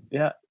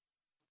 Yeah,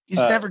 he's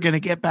never going to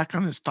get back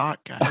on his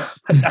thought, guys.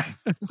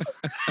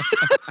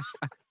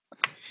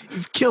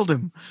 You've killed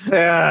him.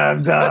 Yeah,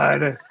 I'm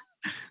done.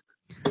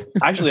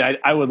 Actually,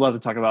 I would love to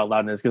talk about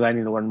loudness because I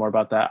need to learn more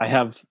about that. I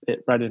have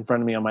it right in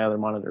front of me on my other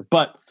monitor.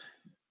 But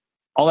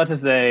all that to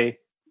say,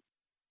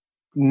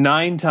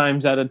 9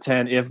 times out of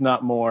 10, if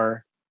not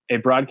more, a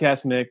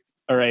broadcast mix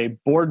or a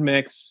board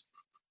mix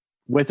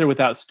with or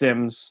without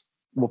stems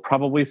will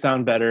probably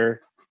sound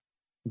better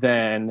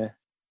than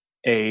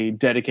a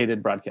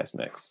dedicated broadcast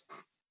mix.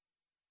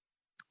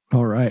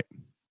 All right.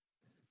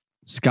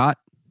 Scott,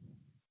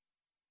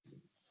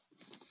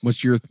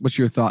 what's your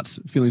thoughts,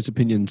 feelings,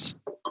 opinions?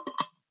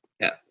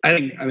 Yeah,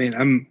 I mean,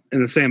 I'm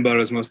in the same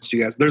boat as most of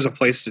you guys. There's a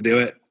place to do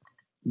it,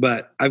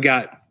 but I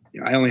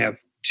only have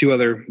 2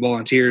 other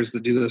volunteers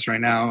that do this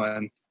right now.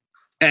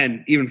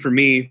 And even for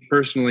me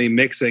personally,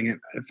 mixing it,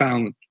 I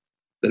found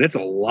that it's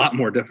a lot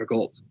more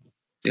difficult.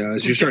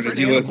 As you're starting to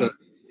deal with it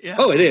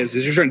is.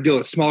 As you're starting to deal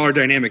with smaller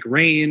dynamic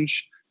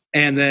range,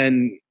 and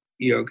then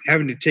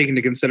having to take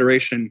into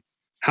consideration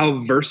how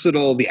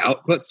versatile the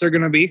outputs are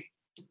going to be.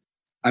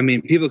 I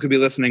mean, people could be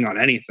listening on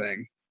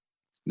anything.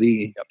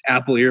 The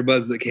Apple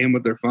earbuds that came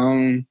with their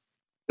phone,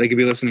 they could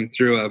be listening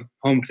through a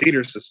home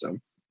theater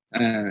system.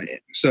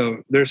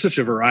 So there's such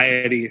a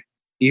variety.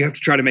 You have to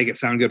try to make it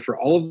sound good for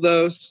all of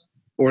those,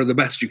 or the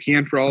best you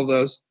can for all of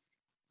those.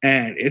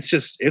 And it's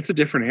a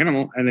different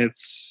animal, and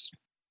it's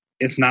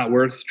not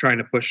worth trying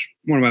to push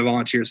one of my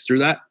volunteers through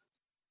that.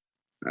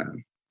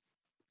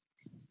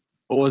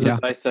 What was it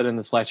that I said in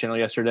the Slack channel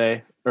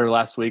yesterday or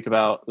last week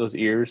about those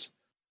ears?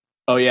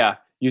 Oh yeah.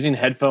 Using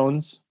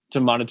headphones to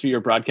monitor your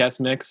broadcast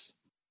mix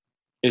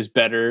is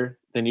better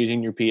than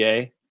using your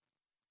PA.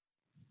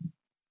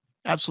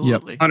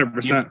 Absolutely.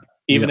 100%.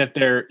 Even if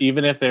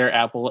they're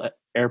Apple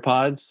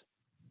AirPods,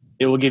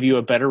 it will give you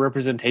a better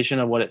representation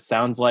of what it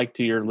sounds like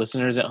to your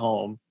listeners at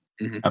home.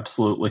 Mm-hmm.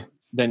 Absolutely.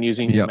 Than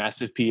using your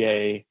massive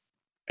PA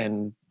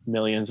and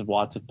millions of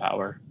watts of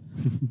power.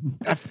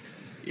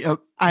 Yep.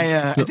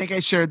 I think I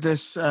shared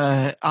this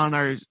on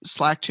our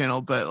Slack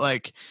channel, but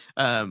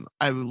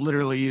I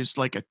literally used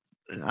it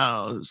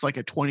was like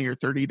a $20 or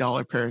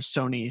 $30 pair of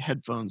Sony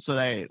headphones that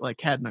I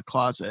had in a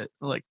closet,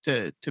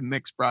 to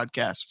mix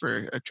broadcasts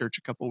for a church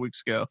a couple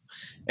weeks ago,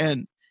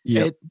 and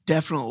it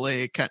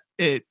definitely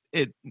it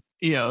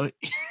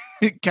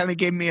kind of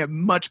gave me a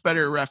much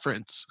better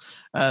reference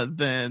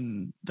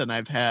than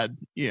I've had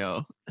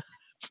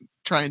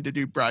trying to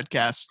do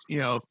broadcast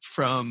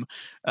from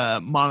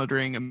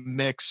monitoring a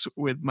mix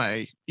with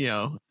my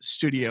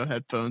studio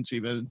headphones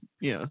even.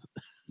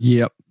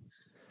 Yep.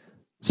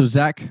 So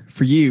Zach,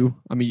 for you,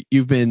 I mean,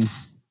 you're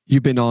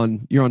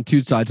on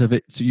 2 sides of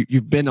it. So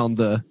you've been on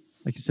the,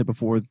 like you said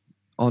before,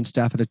 on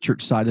staff at a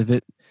church side of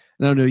it.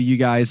 And I know you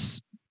guys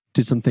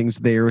did some things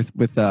there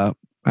with at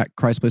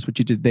Christ Place, what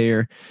you did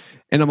there.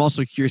 And I'm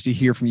also curious to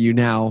hear from you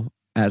now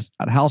as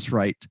at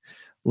Houseright.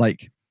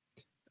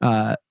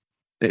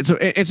 So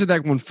answer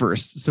that one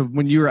first. So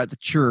when you were at the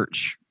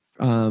church,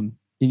 and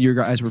you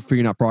guys were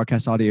figuring out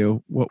broadcast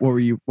audio, what were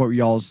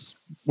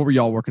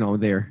y'all working on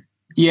there?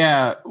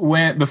 Yeah,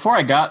 before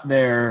I got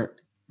there,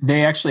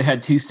 they actually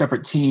had 2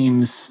 separate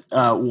teams.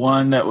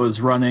 One that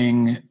was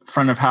running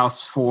front of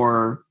house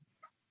for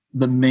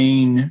the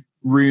main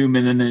room,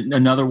 and then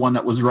another one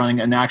that was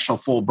running an actual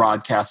full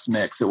broadcast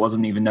mix. It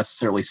wasn't even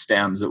necessarily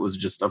stems; it was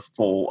just a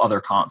full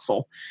other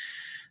console.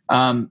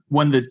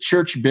 When the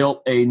church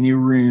built a new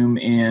room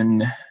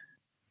in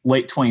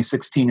late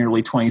 2016,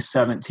 early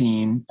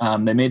 2017,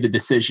 they made the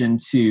decision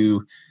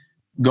to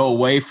go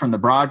away from the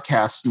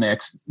broadcast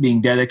mix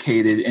being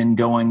dedicated and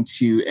going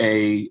to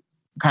a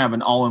kind of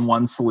an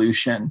all-in-one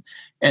solution.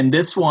 And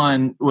this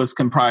one was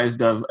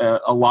comprised of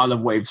a lot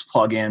of Waves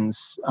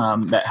plugins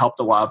that helped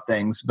a lot of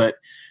things. But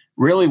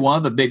really one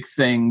of the big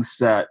things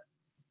that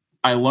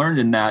I learned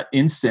in that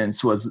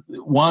instance was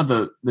one of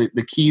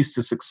the keys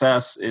to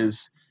success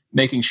is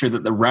making sure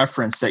that the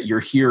reference that you're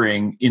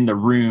hearing in the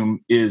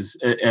room is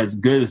as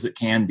good as it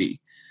can be,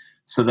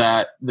 so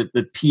that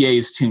the PA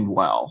is tuned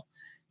well,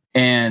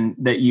 and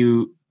that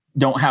you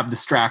don't have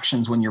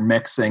distractions when you're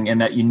mixing,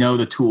 and that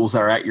the tools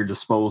are at your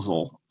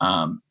disposal.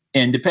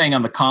 And depending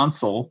on the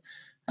console,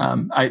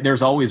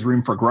 there's always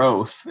room for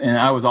growth. And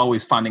I was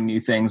always finding new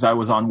things. I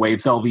was on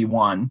Waves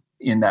LV1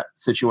 in that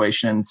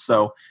situation.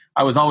 So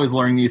I was always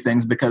learning new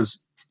things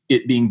because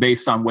it being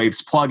based on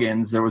Waves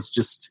plugins, there was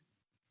just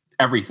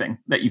everything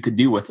that you could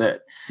do with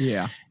it.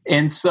 Yeah.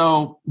 And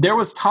so there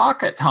was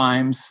talk at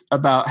times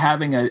about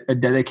having a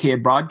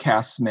dedicated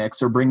broadcast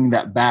mix or bringing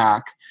that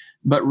back.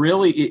 But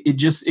really,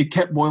 it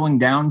kept boiling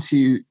down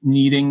to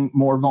needing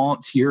more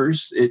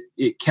volunteers.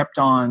 It kept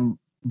on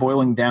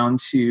boiling down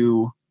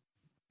to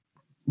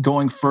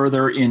going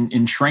further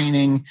in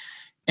training,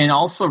 and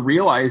also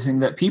realizing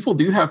that people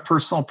do have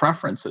personal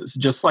preferences,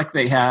 just like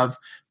they have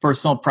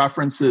personal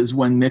preferences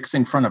when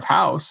mixing front of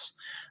house.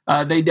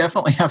 They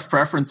definitely have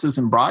preferences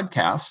in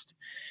broadcast.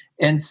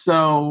 And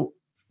so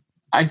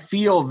I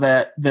feel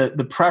that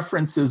the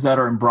preferences that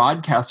are in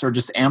broadcast are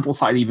just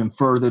amplified even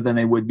further than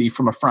they would be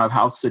from a front of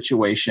house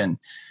situation,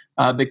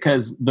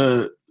 because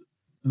the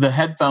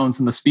headphones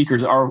and the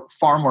speakers are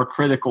far more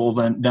critical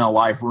than a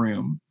live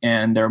room,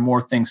 and there are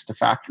more things to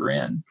factor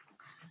in.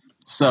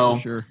 So,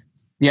 sure.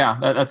 Yeah,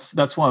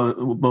 that's one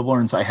of the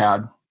learns I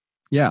had.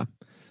 Yeah.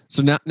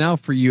 So now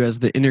for you as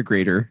the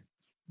integrator,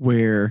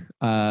 where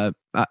I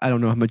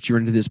don't know how much you're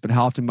into this, but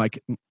how often,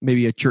 Mike,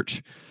 maybe a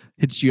church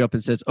hits you up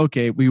and says,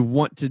 "Okay, we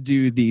want to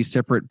do the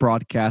separate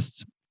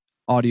broadcast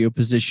audio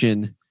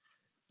position."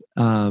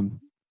 Do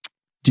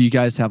you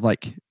guys have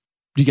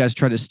do you guys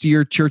try to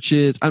steer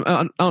churches?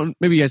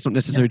 Maybe you guys don't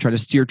necessarily try to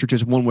steer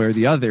churches one way or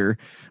the other,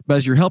 but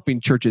as you're helping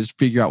churches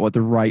figure out what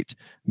the right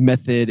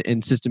method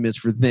and system is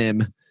for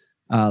them,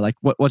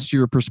 what's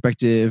your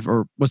perspective,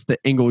 or what's the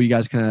angle you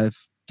guys kind of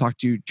talk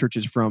to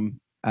churches from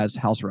as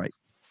HouseRight?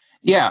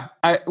 Yeah,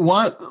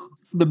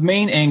 the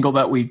main angle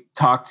that we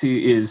talk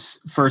to is,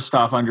 first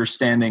off,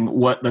 understanding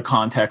what the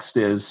context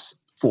is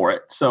for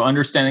it. So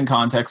understanding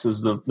context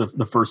is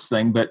the first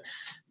thing. But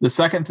the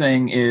second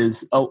thing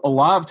is a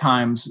lot of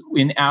times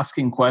in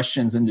asking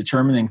questions and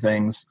determining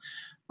things,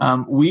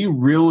 we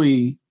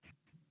really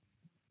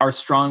are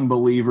strong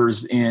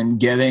believers in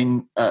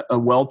getting a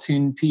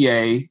well-tuned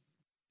PA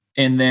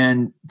and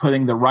then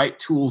putting the right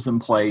tools in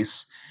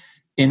place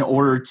in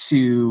order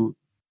to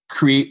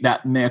create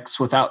that mix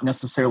without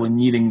necessarily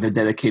needing the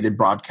dedicated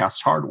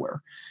broadcast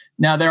hardware.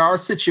 Now, there are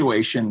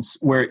situations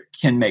where it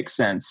can make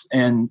sense,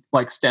 and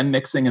like stem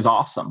mixing is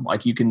awesome.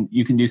 Like you can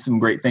do some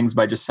great things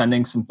by just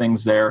sending some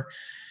things there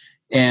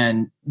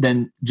and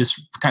then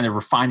just kind of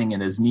refining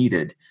it as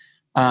needed.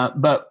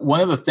 But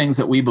one of the things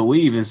that we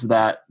believe is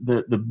that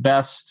the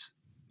best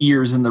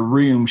ears in the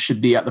room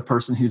should be at the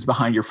person who's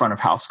behind your front of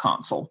house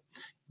console.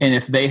 And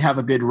if they have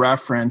a good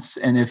reference,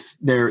 and if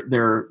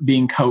they're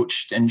being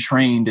coached and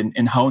trained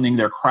and honing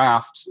their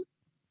craft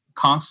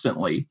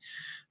constantly,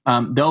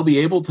 they'll be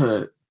able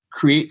to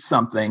create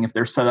something. If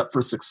they're set up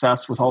for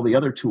success with all the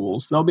other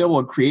tools, they'll be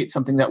able to create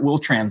something that will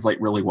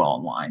translate really well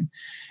online.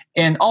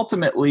 And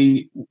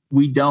ultimately,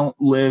 we don't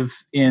live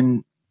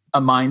in a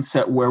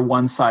mindset where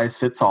one size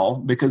fits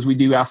all, because we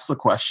do ask the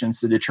questions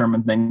to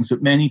determine things.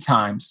 But many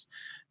times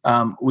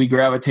we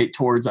gravitate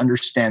towards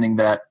understanding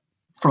that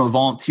from a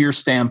volunteer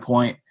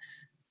standpoint,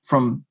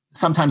 from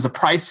sometimes a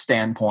price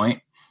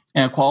standpoint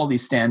and a quality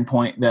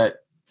standpoint, that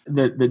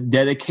the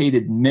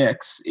dedicated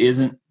mix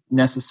isn't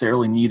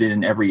necessarily needed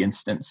in every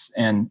instance.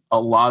 And a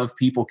lot of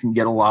people can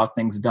get a lot of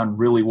things done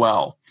really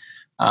well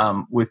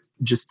with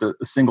just a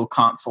single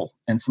console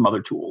and some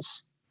other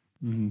tools.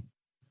 Mm-hmm.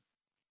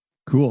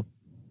 Cool.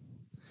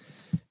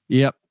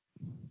 Yep.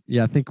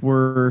 Yeah, I think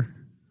we're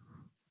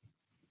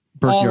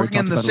all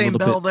ringing the same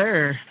bell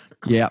there.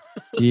 Yeah.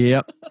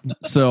 Yep.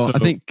 So I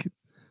think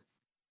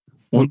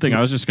one thing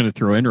I was just going to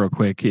throw in real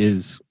quick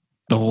is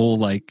the whole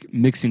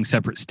mixing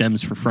separate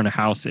stems for front of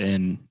house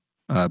and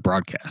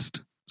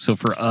broadcast. So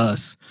for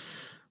us,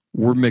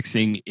 we're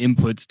mixing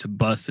inputs to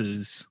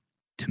buses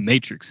to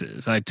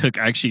matrices. I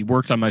actually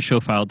worked on my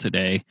show file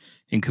today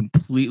and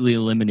completely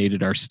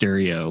eliminated our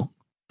stereo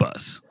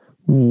bus.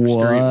 What?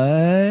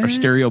 Our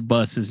stereo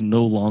bus is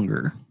no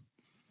longer,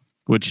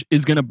 which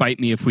is going to bite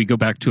me if we go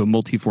back to a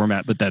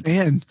multi-format, but that's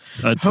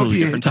a totally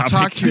different topic.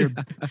 Talk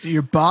to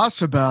your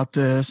boss about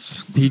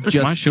this. He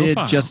just did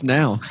file. Just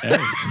now. Hey,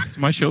 it's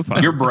my show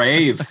file. You're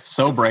brave.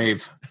 So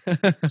brave.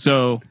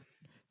 So,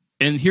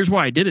 and here's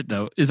why I did it,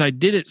 though, is I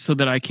did it so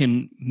that I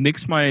can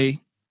mix my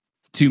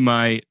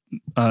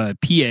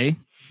PA,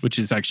 which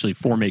is actually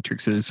 4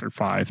 matrices, or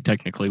 5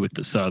 technically with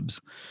the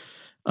subs,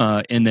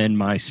 and then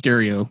my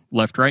stereo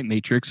left-right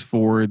matrix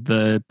for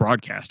the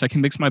broadcast. I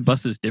can mix my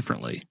buses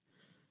differently.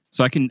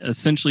 So I can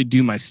essentially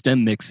do my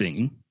stem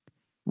mixing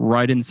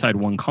right inside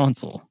one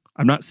console.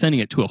 I'm not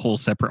sending it to a whole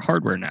separate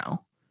hardware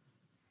now.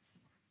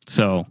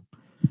 So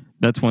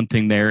that's one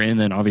thing there. And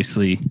then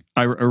obviously,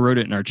 I wrote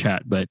it in our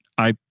chat, but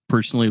I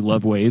personally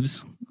love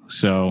Waves.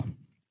 So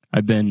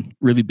I've been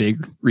really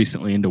big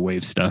recently into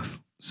Wave stuff.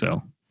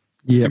 So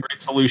it's a great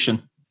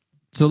solution.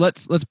 So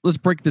let's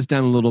break this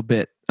down a little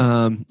bit.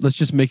 Let's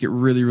just make it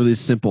really, really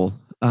simple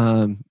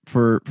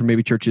for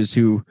maybe churches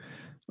who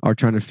are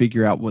trying to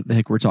figure out what the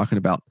heck we're talking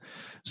about.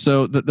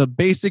 So the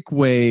basic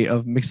way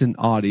of mixing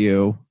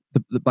audio,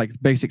 the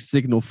basic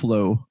signal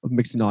flow of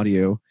mixing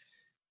audio,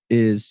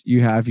 is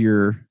you have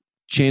your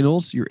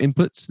channels, your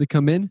inputs that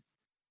come in,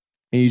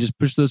 and you just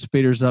push those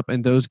faders up,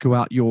 and those go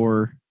out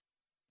your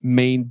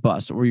main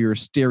bus or your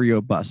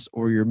stereo bus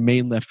or your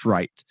main left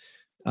right.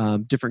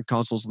 Different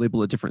consoles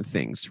label it different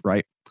things,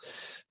 right?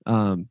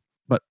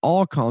 But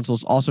all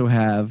consoles also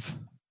have,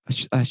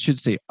 I shouldn't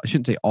say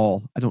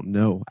all, I don't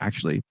know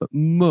actually, but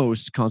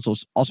most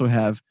consoles also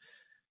have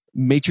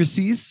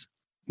matrices.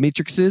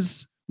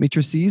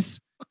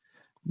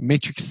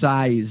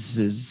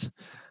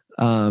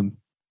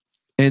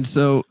 And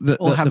so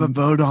we'll have a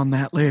vote on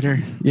that later.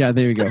 Yeah,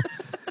 there you go.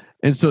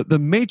 And so the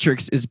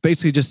matrix is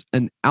basically just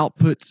an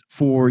output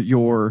for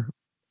your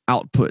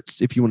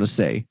outputs, if you want to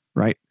say,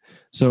 right?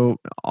 So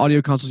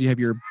audio consoles, you have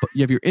your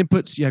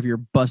inputs, you have your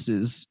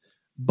buses.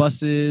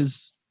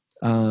 Buses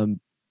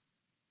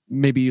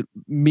maybe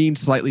mean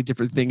slightly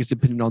different things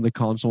depending on the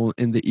console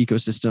and the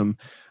ecosystem,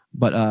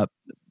 but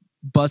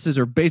buses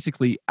are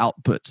basically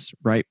outputs,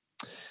 right?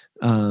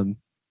 And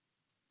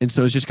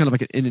so it's just kind of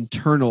like an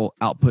internal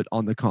output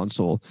on the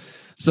console.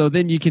 So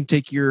then you can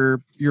take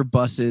your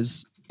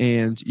buses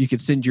and you can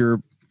send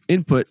your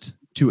input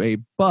to a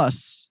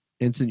bus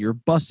and send your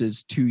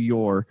buses to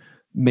your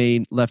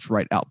main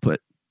left-right output.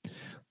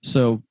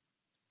 So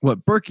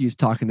what Berkey's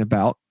talking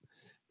about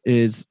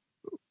is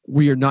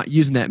we are not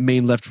using that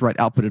main left-right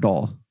output at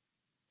all.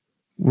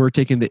 We're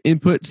taking the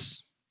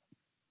inputs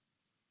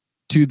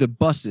to the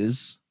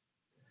buses,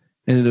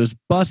 and those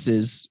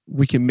buses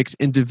we can mix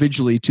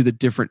individually to the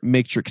different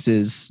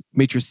matrices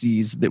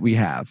that we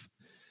have.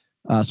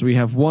 So we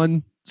have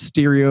one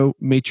stereo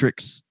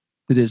matrix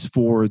that is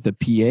for the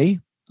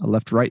PA,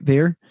 left-right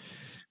there.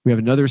 We have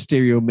another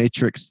stereo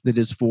matrix that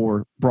is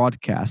for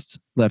broadcast,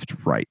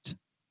 left-right.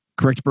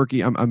 Correct,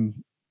 Berkey?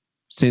 I'm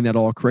saying that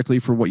all correctly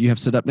for what you have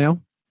set up now?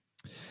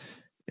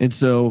 And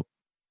so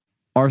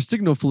our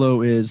signal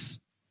flow is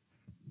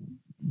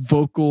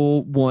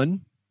vocal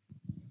 1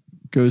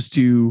 goes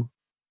to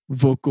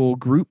vocal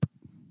group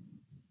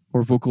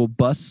or vocal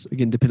bus.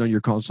 Again, depending on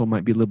your console,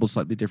 might be labeled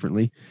slightly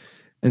differently.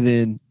 And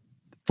then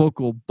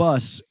vocal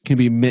bus can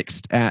be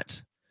mixed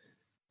at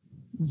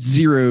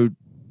 0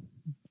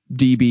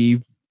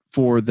 dB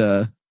for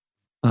the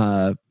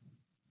PA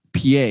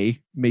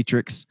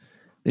matrix.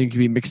 And it can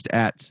be mixed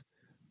at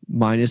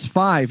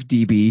 -5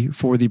 dB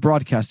for the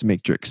broadcast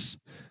matrix.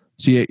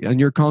 So on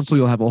your console,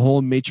 you'll have a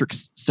whole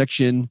matrix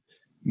section,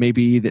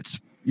 maybe that's,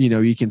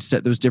 you can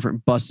set those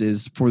different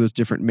buses for those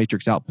different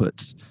matrix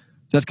outputs. So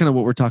that's kind of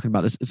what we're talking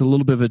about. It's a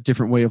little bit of a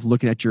different way of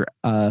looking at your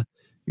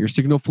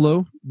signal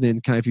flow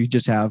than kind of if you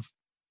just have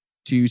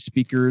 2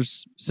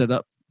 speakers set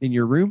up in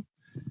your room.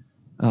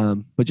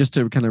 But just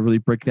to kind of really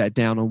break that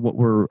down on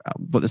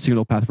what the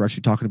signal path we're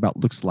actually talking about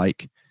looks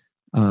like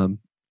on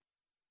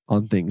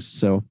things.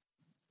 So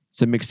does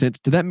that make sense?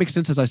 Did that make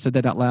sense as I said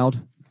that out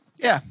loud?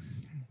 Yeah.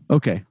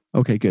 Okay,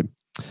 good.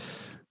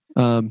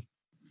 All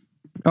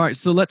right,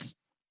 so that's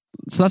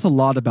a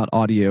lot about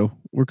audio.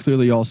 We're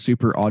clearly all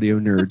super audio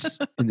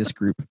nerds in this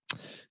group.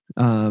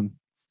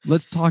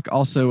 Let's talk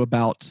also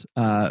about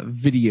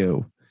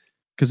video,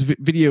 because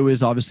video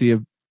is obviously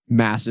a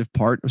massive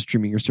part of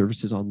streaming your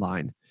services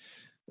online.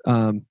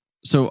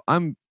 So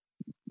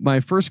my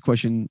first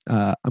question,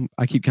 I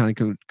keep kind of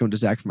going to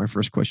Zach for my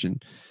first question.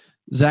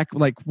 Zach,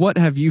 what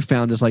have you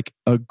found is a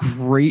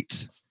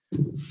great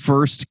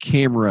first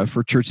camera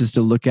for churches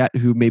to look at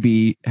who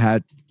maybe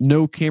had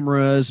no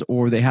cameras,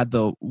 or they had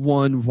the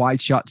one wide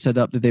shot set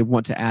up that they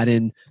want to add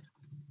in,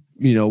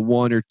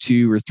 1 or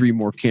 2 or 3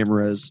 more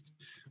cameras?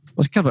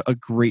 What's kind of a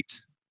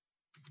great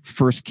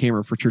first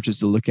camera for churches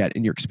to look at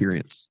in your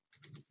experience?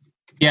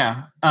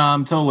 Yeah,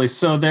 totally.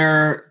 So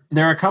there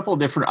are a couple of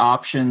different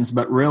options,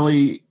 but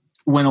really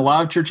when a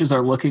lot of churches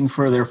are looking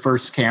for their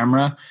first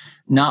camera,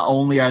 not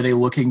only are they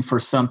looking for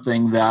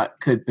something that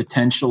could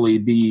potentially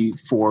be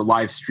for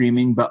live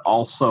streaming, but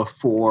also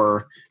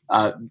for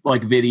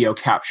video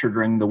capture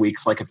during the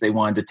weeks, like if they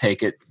wanted to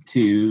take it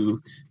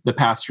to the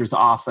pastor's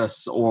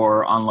office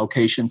or on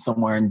location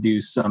somewhere and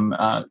do some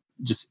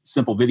just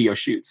simple video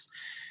shoots.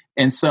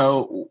 And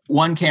so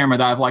one camera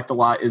that I've liked a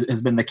lot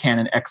has been the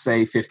Canon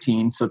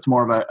XA15. So it's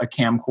more of a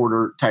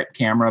camcorder type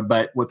camera,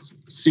 but what's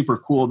super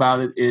cool about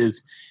it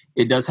is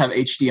it does have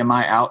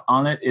HDMI out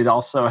on it. It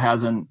also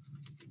has an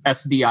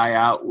SDI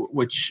out,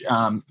 which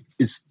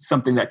is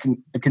something a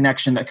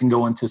connection that can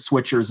go into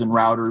switchers and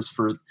routers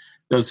for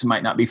those who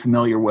might not be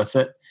familiar with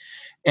it.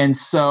 And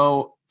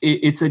so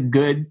it's a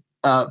good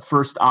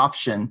first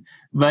option,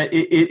 but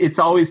it's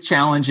always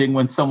challenging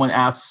when someone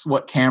asks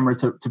what camera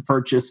to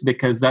purchase,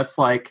 because that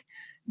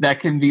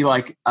can be a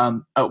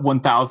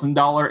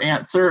 $1,000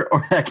 answer,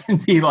 or that can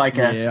be a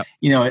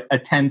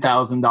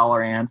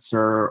 $10,000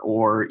 answer,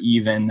 or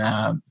even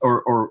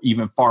or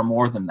even far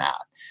more than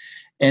that.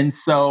 And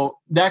so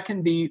that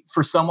can be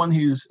for someone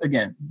who's,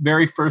 again,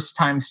 very first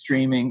time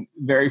streaming,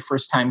 very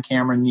first time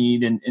camera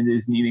need, and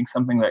is needing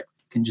something that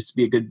can just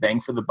be a good bang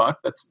for the buck.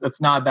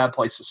 That's not a bad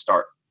place to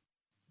start.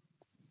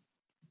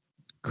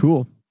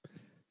 Cool.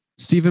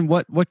 Stephen,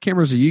 what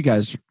cameras are you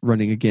guys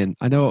running again?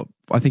 I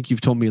think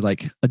you've told me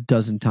a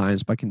dozen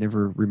times, but I can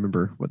never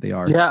remember what they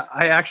are. Yeah,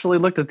 I actually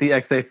looked at the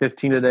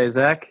XA15 today,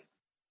 Zach.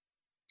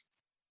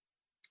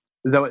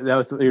 Is that what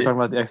you're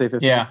talking about, the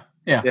XA15?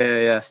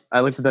 Yeah.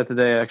 I looked at that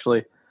today,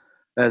 actually,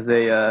 as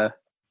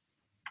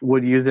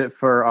would use it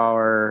for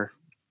our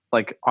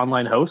like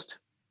online host.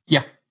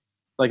 Yeah.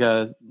 Like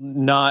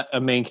not a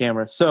main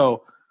camera.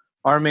 So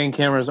our main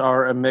cameras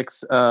are a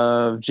mix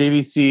of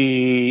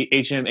JVC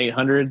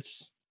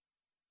HM800s,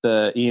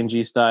 the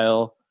ENG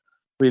style.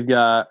 We've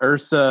got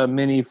Ursa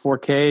Mini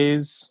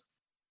 4Ks,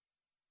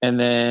 and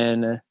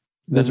then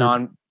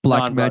the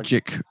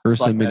Blackmagic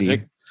Ursa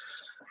Mini.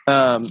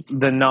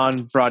 The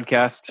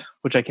non-broadcast,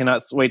 which I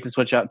cannot wait to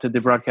switch out to the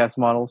broadcast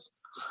models.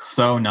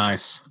 So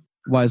nice.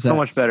 Why is that? So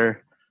much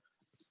better.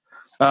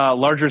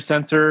 Larger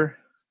sensor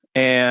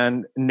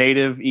and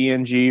native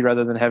ENG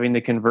rather than having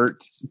to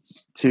convert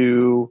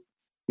to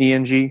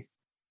ENG.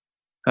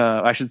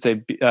 I should say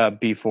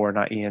B4,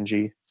 not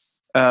ENG.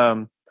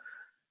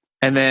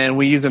 And then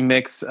we use a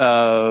mix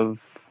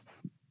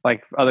of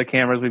like other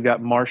cameras. We've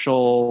got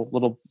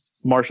little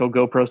Marshall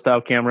GoPro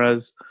style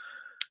cameras.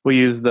 We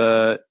use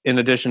in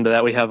addition to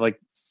that, we have like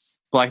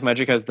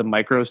Blackmagic has the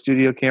micro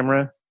studio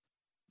camera.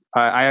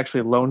 I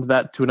actually loaned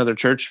that to another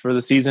church for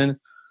the season.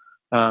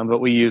 But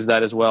we use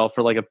that as well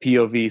for like a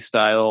POV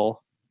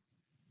style.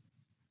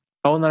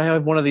 Oh, and then I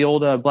have one of the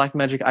old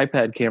Blackmagic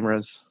iPad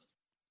cameras.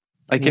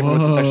 I can't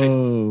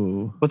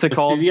remember what's it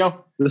called?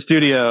 Studio? The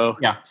Studio.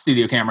 Yeah,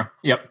 studio camera.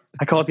 Yep.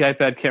 I call it the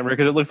iPad camera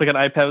because it looks like an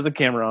iPad with a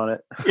camera on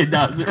it. It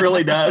does. It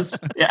really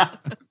does. Yeah.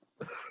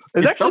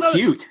 It's so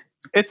cute.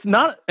 It's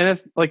not, and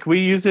it's like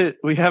we use it.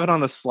 We have it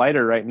on a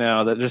slider right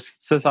now that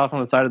just sits off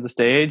on the side of the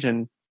stage,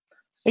 and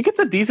it gets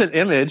a decent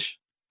image.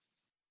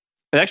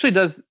 It actually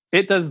does.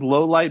 It does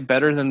low light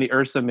better than the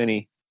Ursa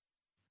Mini.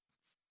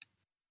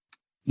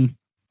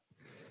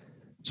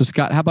 So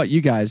Scott, how about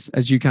you guys?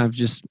 As you kind of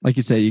just like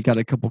you say, you got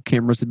a couple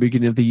cameras at the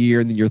beginning of the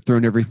year, and then you're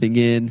throwing everything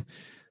in.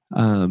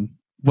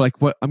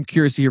 What I'm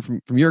curious to hear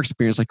from your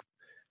experience, like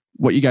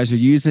what you guys are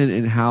using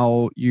and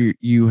how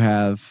you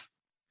have.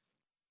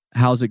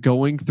 How's it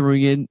going?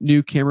 Throwing in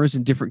new cameras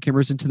and different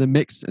cameras into the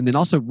mix, and then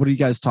also, what are you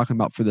guys talking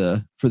about for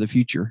the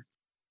future?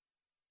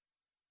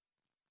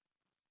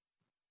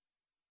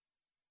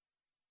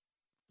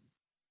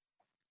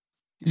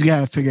 He's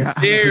got to figure out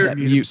how to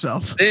mute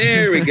himself.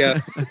 There we go.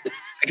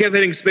 I kept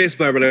hitting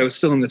spacebar, but I was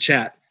still in the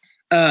chat.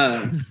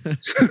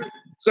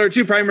 So our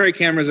two primary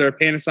cameras are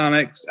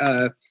Panasonic's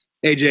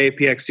AJ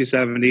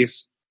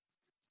PX270s.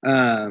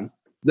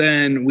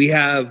 Then we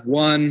have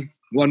one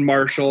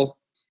Marshall.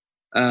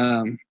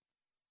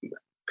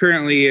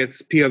 Currently,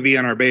 it's POV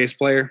on our bass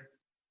player.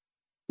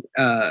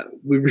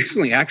 We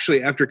recently,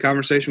 actually, after a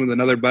conversation with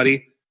another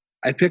buddy,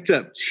 I picked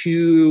up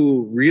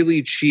two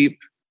really cheap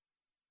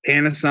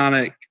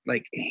Panasonic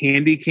like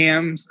handy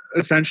cams,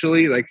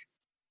 essentially like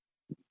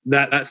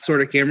that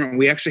sort of camera.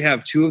 We actually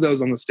have two of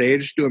those on the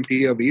stage doing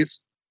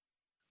POVs.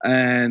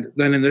 And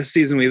then in this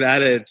season, we've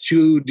added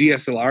two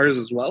DSLRs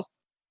as well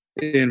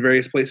in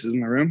various places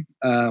in the room,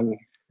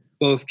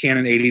 both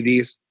Canon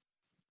 80Ds.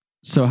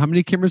 So how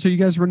many cameras are you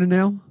guys running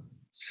now?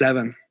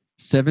 7.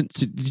 So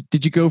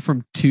did you go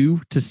from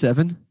 2 to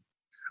 7?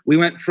 We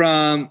went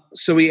from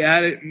 3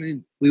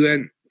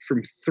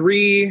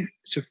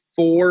 to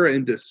 4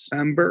 in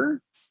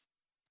December.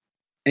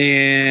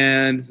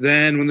 And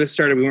then when this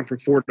started, we went from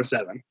 4 to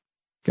 7.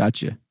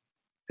 Gotcha.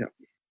 Yeah.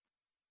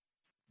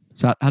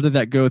 So how did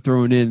that go,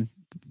 throwing in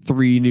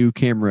three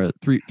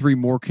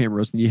more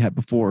cameras than you had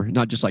before?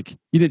 Not just like,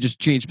 you didn't just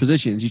change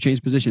positions, you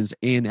changed positions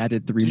and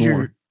added 3 more.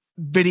 Your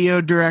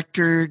video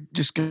director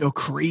just go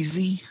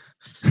crazy?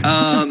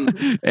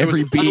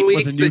 Every beat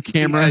was a new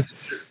camera.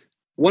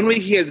 One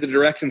week he had to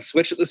direct and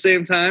switch at the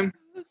same time.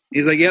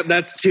 He's like, yep,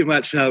 that's too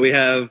much now we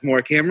have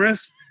more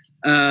cameras.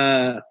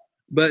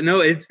 But no,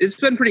 it's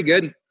been pretty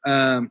good.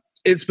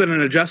 It's been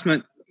an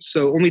adjustment.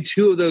 So only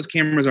 2 of those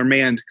cameras are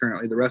manned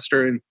currently. The rest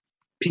are in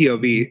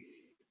POV.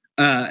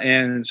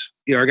 And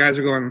our guys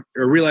are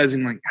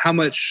realizing like how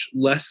much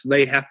less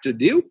they have to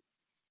do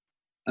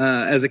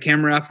as a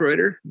camera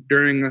operator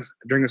during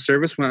a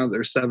service when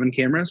there's 7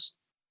 cameras.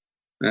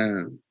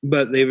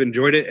 But they've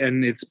enjoyed it,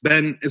 and it's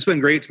been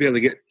great to be able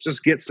to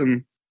get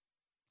some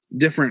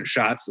different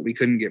shots that we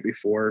couldn't get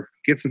before.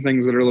 Get some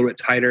things that are a little bit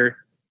tighter.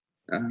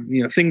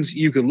 Things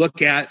you could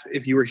look at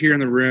if you were here in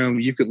the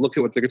room. You could look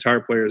at what the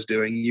guitar player is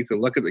doing. You could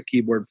look at the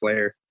keyboard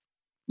player.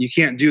 You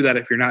can't do that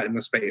if you're not in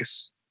the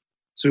space.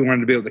 So we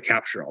wanted to be able to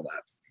capture all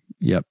that.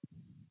 Yep.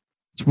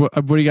 So what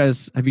have you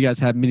guys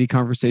had many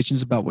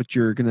conversations about what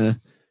you're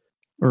gonna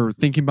or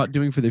thinking about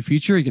doing for the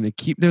future? Are you gonna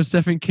keep those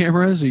 7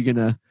 cameras? Are you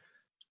gonna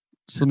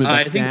slim it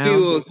back down? I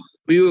think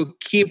we will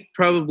keep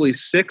probably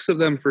 6 of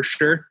them for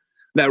sure.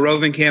 That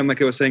roving cam,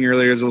 like I was saying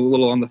earlier, is a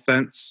little on the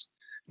fence.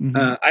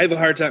 Mm-hmm. I have a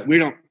hard time.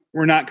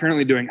 We're not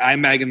currently doing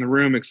iMag in the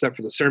room except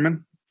for the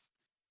sermon.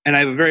 And I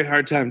have a very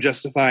hard time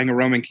justifying a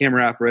roaming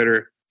camera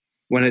operator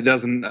when it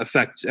doesn't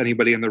affect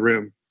anybody in the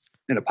room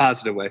in a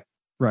positive way.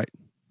 Right.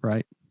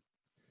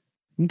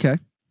 Okay.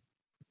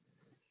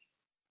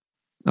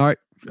 All right.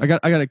 I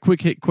got a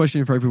quick hit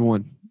question for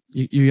everyone.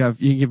 You can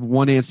give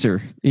one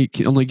answer. You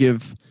can only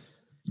give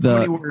How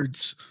many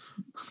words?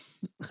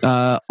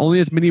 Only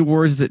as many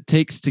words as it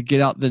takes to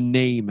get out the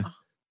name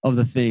of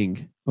the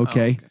thing.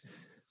 Okay.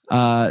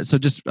 So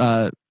just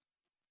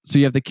so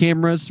you have the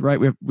cameras, right?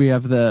 We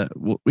have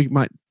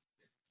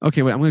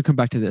okay, wait, I'm going to come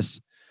back to this.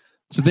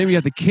 So then we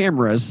have the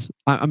cameras.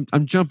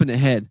 I'm jumping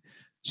ahead.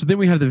 So then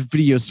we have the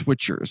video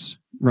switchers,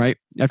 right?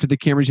 After the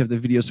cameras, you have the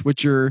video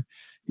switcher,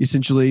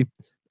 essentially.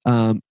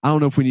 I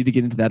don't know if we need to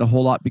get into that a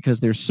whole lot because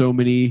there's so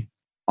many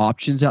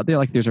options out there.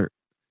 Like there's an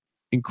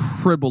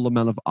incredible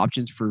amount of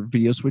options for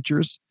video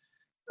switchers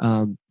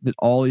that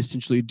all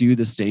essentially do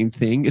the same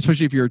thing,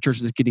 especially if you're a church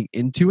that's getting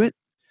into it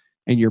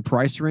and your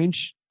price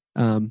range.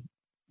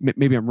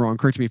 Maybe I'm wrong.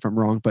 Correct me if I'm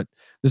wrong, but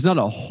there's not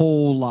a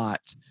whole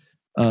lot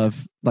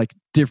of like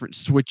different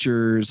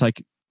switchers,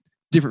 like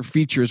different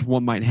features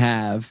one might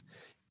have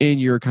in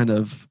your kind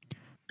of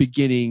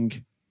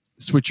beginning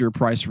switcher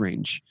price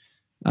range.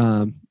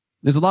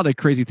 There's a lot of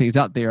crazy things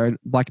out there.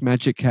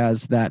 Blackmagic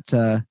has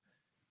that.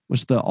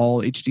 What's the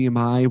all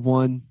HDMI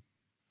one?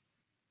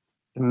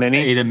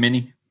 Mini. The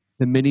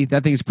Mini.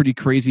 That thing is pretty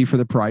crazy for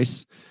the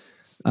price.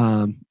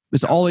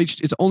 It's only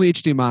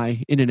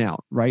HDMI in and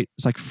out, right?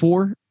 It's like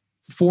four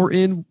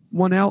in,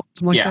 one out,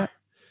 something like that.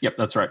 Yep,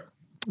 that's right.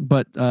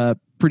 But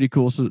pretty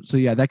cool. So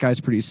yeah, that guy's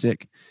pretty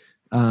sick.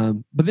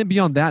 But then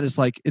beyond that, it's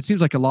like it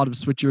seems like a lot of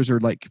switchers are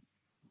like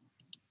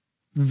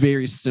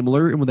very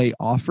similar in what they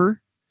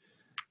offer.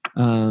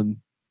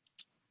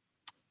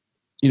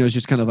 It's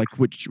just kind of like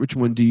which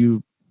one do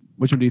you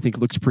think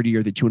looks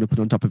prettier that you want to put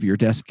on top of your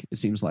desk? It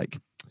seems like.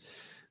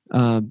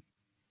 But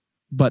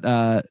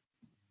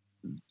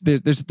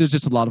there's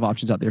just a lot of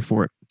options out there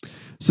for it.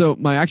 So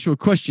my actual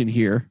question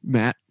here,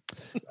 Matt,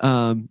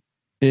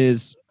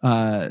 is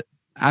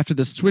after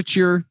the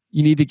switcher,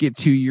 you need to get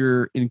to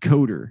your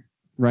encoder,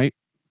 right?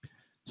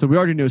 So we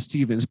already know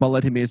Steven's, but I'll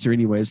let him answer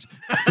anyways.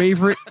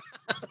 Favorite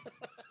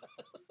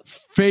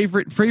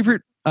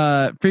encoder,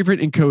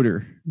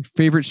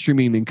 favorite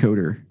streaming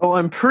encoder. Oh,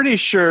 I'm pretty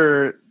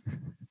sure.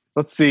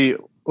 Let's see.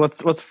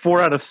 What's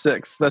 4 out of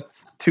 6?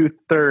 That's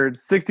 2/3.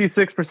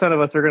 66% of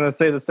us are going to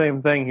say the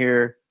same thing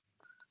here.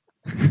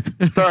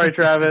 Sorry,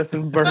 Travis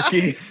and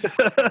Berkey.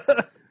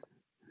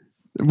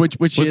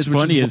 What's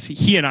funny is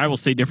he and I will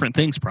say different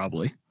things.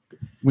 Probably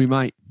we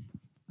might.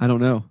 I don't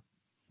know.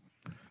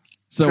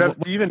 So, Travis,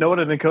 do you even know what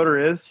an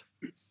encoder is?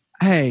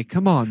 Hey,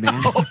 come on,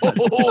 man!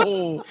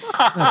 Total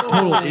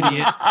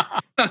idiot.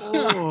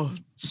 Oh,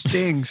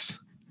 stings.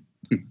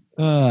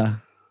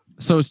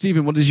 So,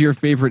 Steven, what is your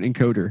favorite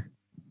encoder?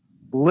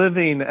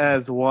 Living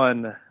as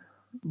One.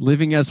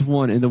 Living as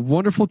One. And the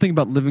wonderful thing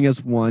about Living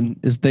as One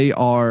is they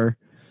are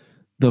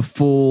the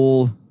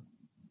full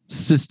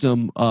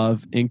system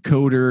of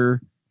encoder,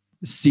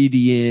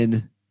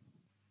 CDN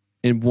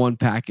in one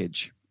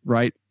package,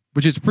 right?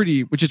 Which is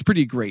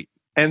pretty great.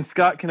 And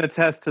Scott can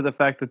attest to the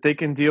fact that they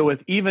can deal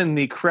with even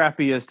the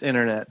crappiest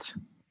internet.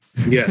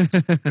 Yes.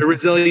 The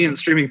resilient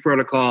streaming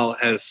protocol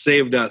has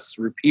saved us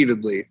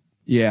repeatedly.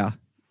 Yeah.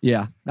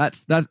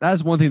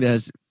 That's one thing that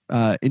has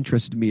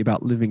interested me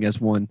about Living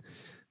as One.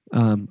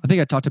 I think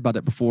I talked about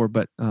it before,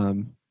 but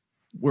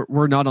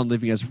we're not on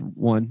Living as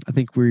One. I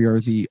think we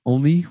are the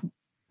only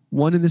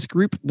one in this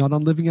group not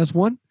on Living as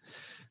One,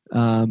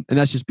 and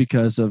that's just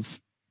because of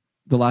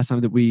the last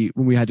time that when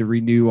we had to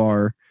renew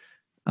our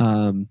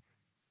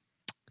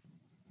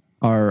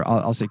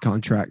I'll say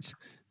contract.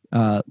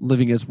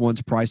 Living as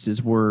One's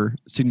prices were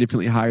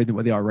significantly higher than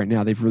what they are right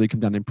now. They've really come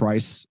down in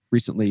price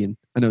recently, and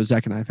I know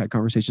Zach and I have had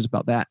conversations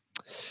about that.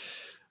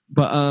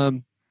 But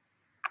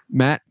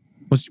Matt,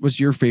 what's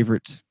your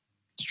favorite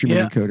streaming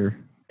encoder?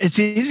 It's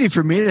easy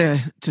for me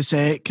to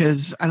say it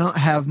because I don't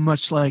have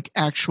much like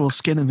actual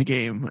skin in the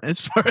game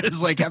as far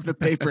as like have to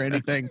pay for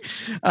anything.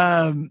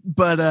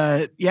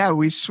 But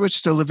we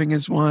switched to Living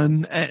as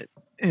One,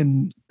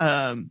 and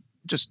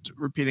just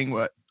repeating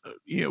what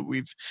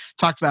we've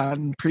talked about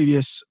in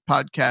previous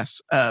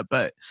podcasts.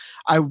 But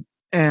I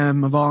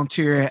am a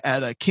volunteer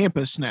at a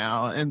campus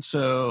now, and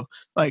so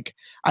like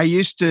I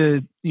used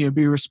to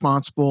be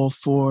responsible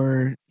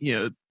for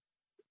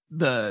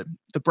the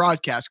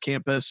broadcast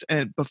campus,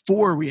 and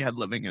before we had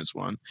Living as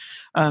One,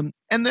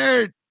 and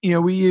there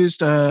we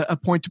used a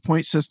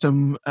point-to-point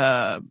system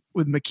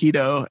with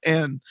Makito,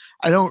 and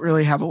I don't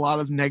really have a lot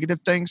of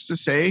negative things to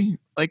say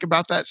like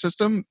about that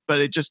system, but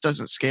it just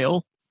doesn't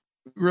scale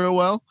real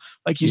well.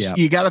 Like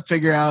you got to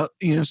figure out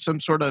some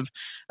sort of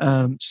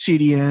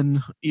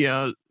CDN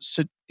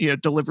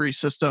delivery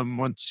system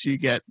once you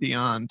get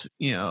beyond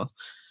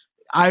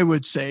I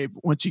would say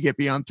once you get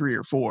beyond 3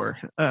 or 4,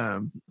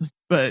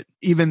 but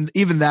even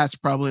that's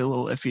probably a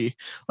little iffy.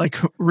 Like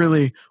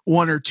really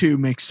 1 or 2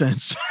 makes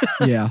sense.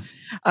 Yeah.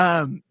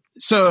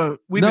 So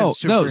we've been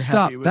super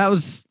stop. happy with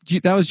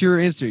that was your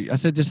answer. I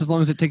said just as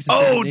long as it takes the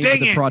name of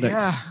the product.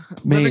 Yeah.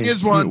 Man, Living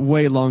as One.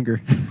 Way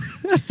longer.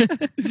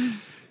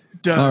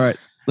 Done. All right,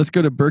 let's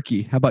go to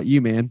Berkey. How about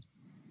you, man?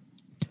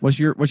 What's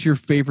your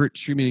favorite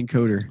streaming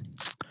encoder?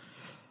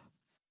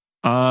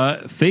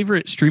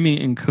 Favorite streaming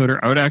encoder?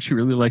 I would actually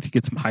really like to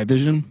get some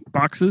Haivision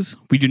boxes.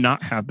 We do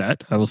not have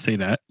that. I will say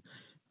that.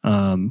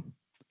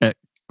 At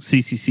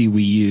CCC,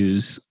 we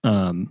use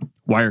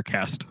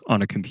Wirecast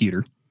on a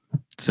computer.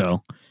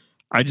 So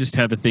I just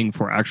have a thing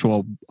for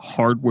actual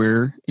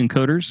hardware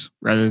encoders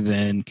rather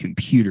than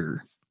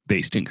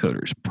computer-based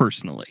encoders,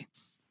 personally.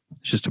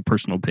 It's just a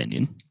personal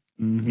opinion.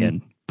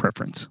 and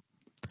preference.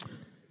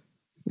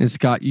 And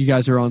Scott, you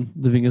guys are on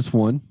Living as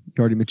One.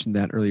 You already mentioned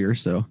that earlier.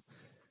 So,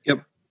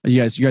 Yep.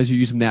 You guys are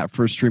using that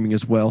for streaming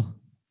as well.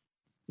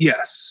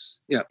 Yes.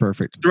 Yeah.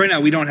 Perfect. So right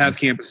now, we don't have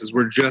campuses.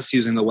 We're just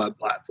using the web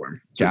platform.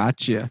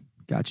 Gotcha.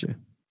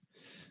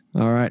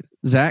 All right,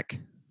 Zach.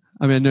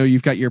 I mean, I know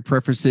you've got your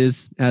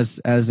preferences as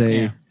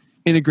a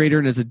integrator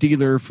and as a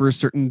dealer for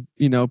certain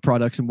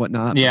products and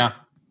whatnot. Yeah.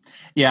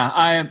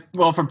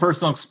 From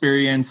personal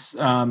experience,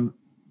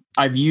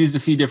 I've used a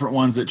few different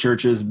ones at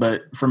churches,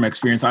 but from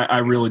experience, I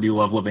really do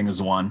love Living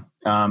as One.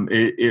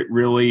 It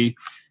really,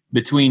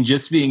 between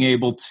just being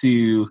able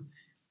to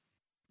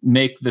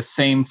make the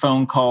same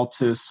phone call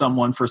to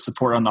someone for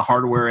support on the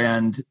hardware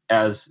end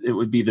as it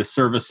would be the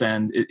service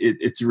end,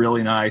 it's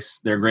really nice.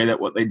 They're great at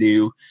what they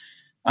do.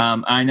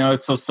 I know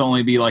it's supposed to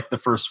only be like the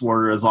first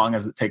order as long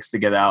as it takes to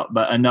get out,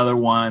 but another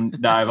one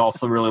that I've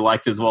also really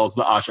liked as well is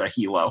the Asha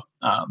Hilo.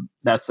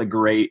 That's a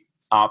great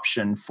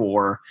option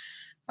for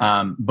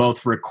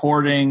both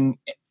recording,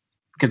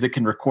 because it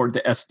can record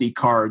to SD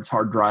cards,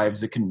 hard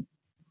drives. It can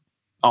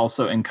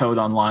also encode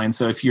online.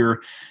 So if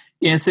you're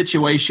in a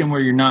situation where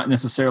you're not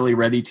necessarily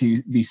ready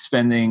to be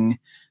spending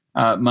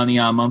money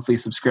on a monthly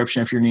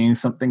subscription, if you're needing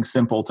something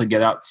simple to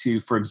get out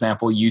to, for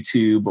example,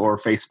 YouTube or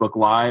Facebook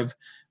Live,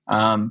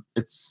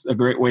 it's a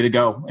great way to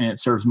go, and it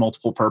serves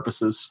multiple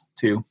purposes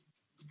too.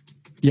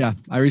 Yeah,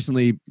 I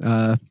recently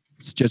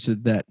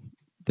suggested that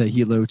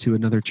Hilo to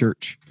another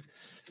church.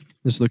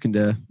 Just looking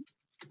to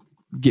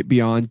get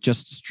beyond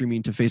just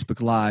streaming to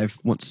Facebook Live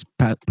once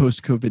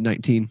post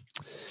COVID-19.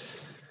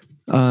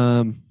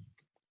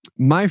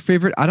 My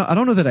favorite, I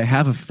don't know that I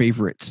have a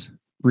favorite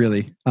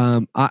really.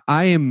 I'm a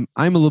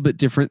little bit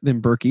different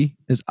than Berkey,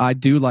 as I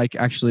do like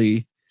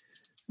actually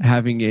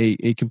having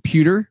a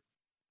computer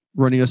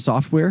running a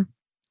software,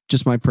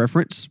 just my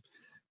preference,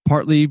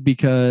 partly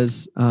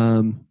because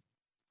Matt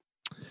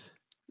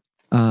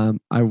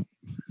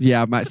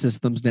says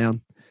thumbs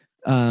down.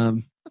 Part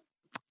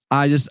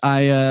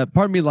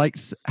of me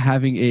likes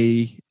having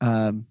a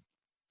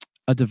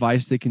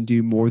device that can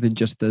do more than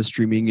just the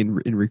streaming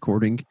and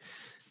recording.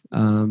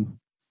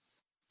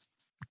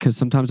 Because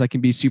sometimes I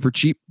can be super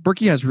cheap.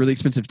 Berkey has really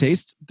expensive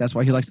taste. That's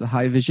why he likes the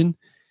Haivision.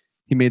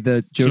 He made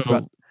the joke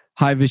about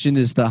Haivision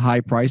is the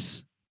high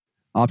price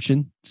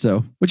option.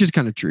 So, which is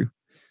kind of true.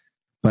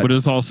 But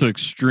it's also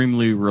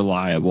extremely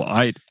reliable.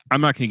 I'm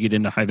not going to get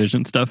into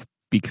Haivision stuff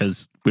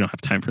because we don't have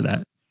time for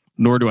that.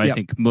 Nor do I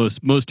think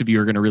most of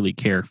you are going to really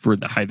care for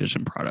the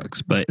Haivision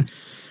products. But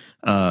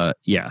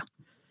yeah,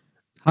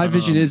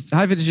 Haivision is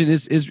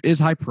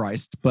high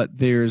priced, but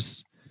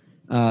there's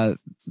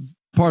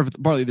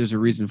partly there's a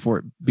reason for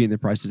it being the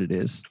price that it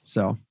is.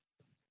 So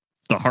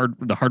the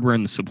hardware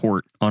and the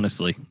support,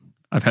 honestly,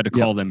 I've had to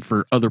call them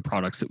for other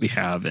products that we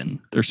have, and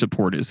their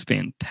support is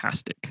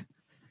fantastic.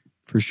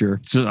 For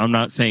sure. So I'm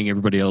not saying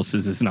everybody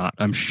else's is not.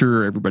 I'm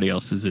sure everybody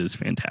else's is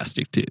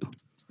fantastic too.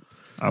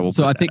 I will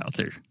put that out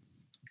there.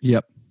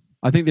 Yep.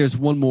 I think there's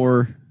one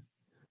more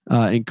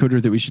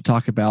encoder that we should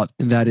talk about,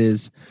 and that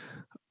is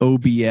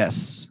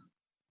OBS.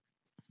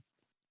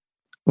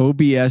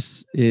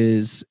 OBS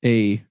is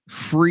a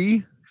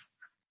free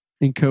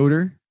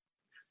encoder,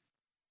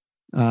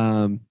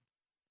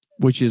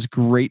 which is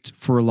great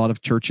for a lot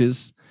of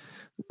churches.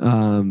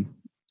 We're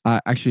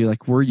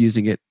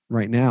using it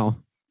right now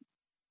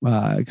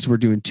because we're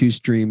doing 2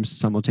 streams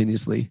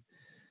simultaneously.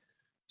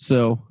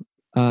 So,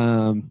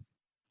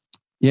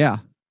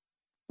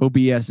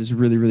 OBS is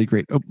really, really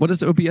great. What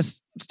does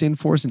OBS stand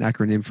for? It's an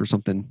acronym for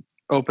something.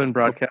 Open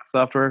Broadcast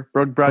Software.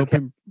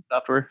 Open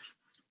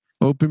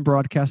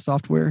Broadcast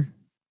Software.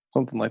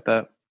 Something like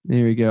that.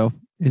 There we go.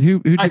 And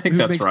who I think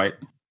that's right.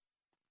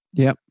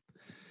 Yep.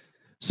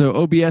 So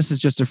OBS is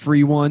just a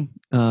free one.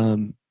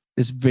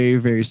 It's very,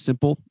 very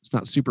simple. It's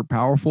not super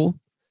powerful,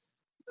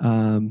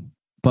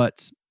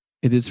 but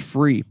it is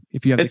free.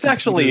 If you have, it's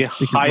actually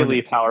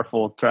highly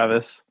powerful,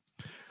 Travis.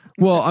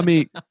 Well, I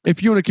mean,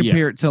 if you want to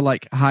compare it to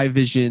like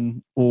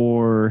Haivision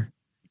or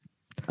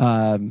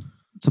something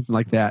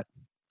like that,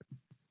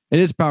 it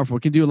is powerful.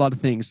 It can do a lot of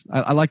things.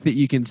 I like that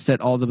you can set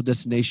all the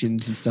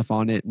destinations and stuff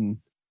on it. And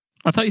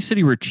I thought you said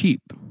you were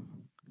cheap,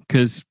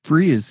 because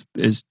free is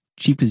as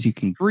cheap as you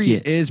can free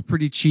get. Is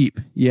pretty cheap.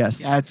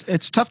 Yes. Yeah,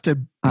 it's tough to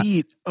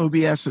beat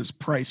OBS's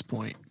price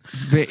point.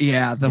 But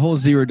yeah, the whole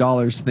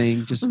 $0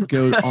 thing. Just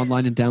go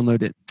online and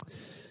download it.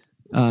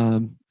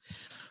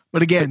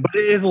 But again, it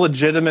is a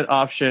legitimate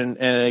option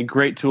and a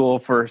great tool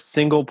for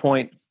single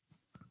point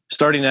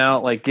starting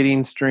out, like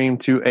getting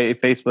streamed to a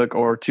Facebook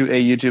or to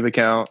a YouTube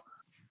account.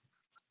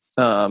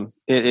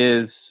 It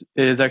is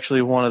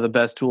actually one of the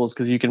best tools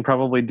because you can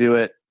probably do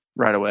it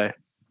right away.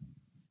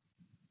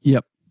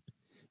 Yep.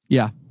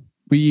 Yeah.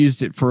 We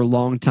used it for a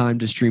long time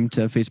to stream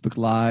to Facebook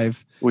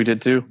Live. We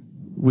did too.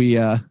 We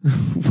were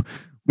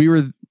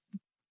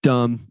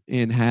dumb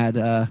and had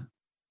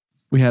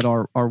we had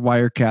our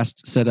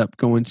Wirecast set up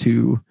going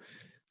to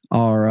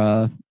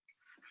our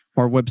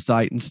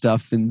website and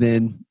stuff, and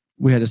then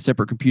we had a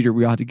separate computer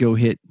we had to go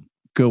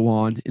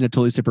on in a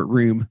totally separate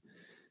room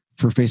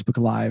for Facebook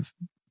Live.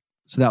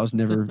 So that was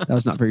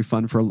not very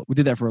fun we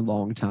did that for a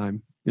long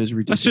time. It was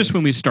ridiculous. That's just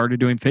when we started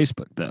doing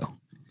Facebook though.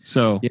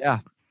 So yeah.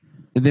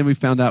 And then we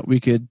found out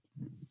we could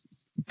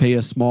pay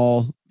a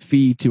small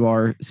fee to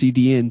our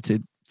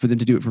CDN for them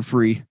to do it for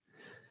free.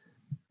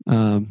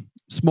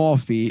 Small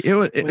fee. It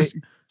was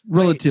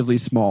relatively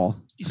small.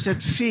 You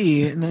said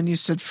fee and then you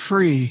said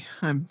free.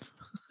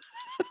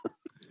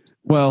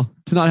 Well,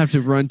 to not have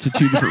to run to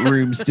two different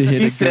rooms to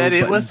hit he said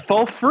it was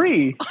for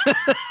free.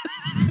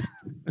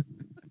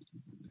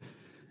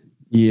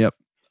 Yep.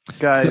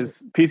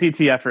 Guys,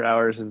 PCT after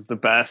hours is the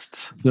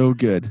best. So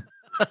good.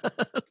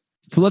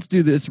 So let's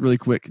do this really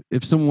quick.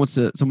 If someone else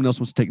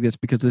wants to take this,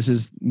 because this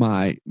is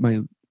my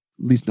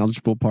least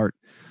knowledgeable part.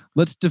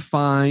 Let's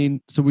define.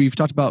 So we've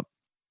talked about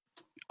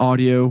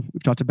audio.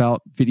 We've talked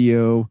about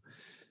video,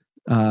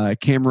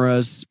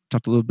 cameras.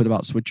 Talked a little bit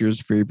about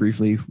switchers very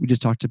briefly. We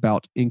just talked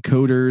about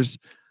encoders.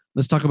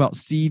 Let's talk about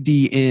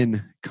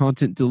CDN,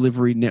 Content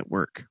Delivery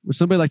Network. Would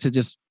somebody like to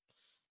just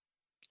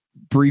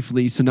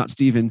briefly, so not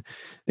Steven,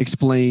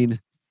 explain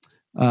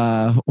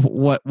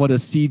what a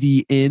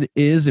CDN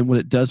is and what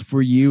it does for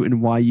you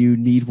and why you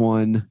need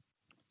one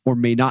or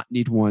may not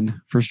need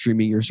one for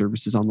streaming your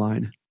services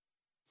online?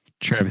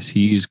 Travis,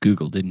 you used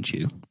Google, didn't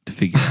you, to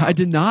figure out? I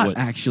did not what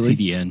actually.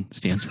 CDN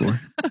stands for.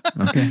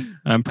 Okay,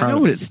 I'm proud. I know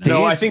of what you. it stands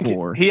No, I think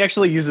for. he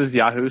actually uses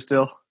Yahoo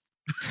still.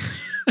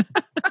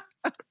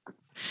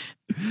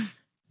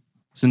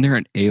 Isn't there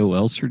an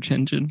AOL search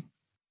engine?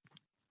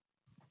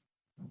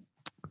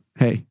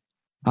 Hey,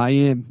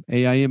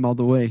 AIM all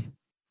the way.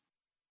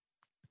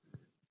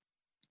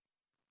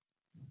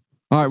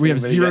 All right, we have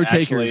zero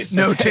takers.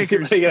 No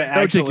takers.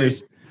 No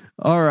takers.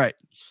 All right.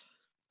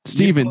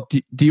 Steven,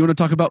 do you want to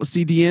talk about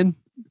CDN?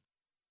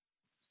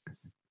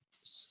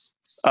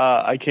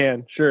 I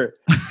can, sure.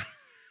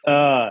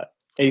 A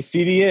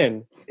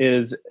CDN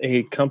is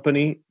a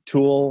company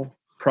tool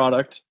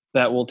product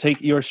that will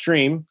take your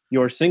stream,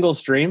 your single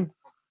stream,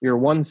 your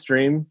one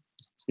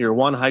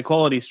high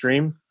quality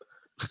stream,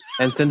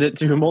 and send it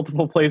to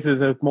multiple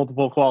places with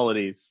multiple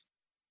qualities.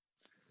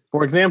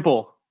 For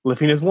example,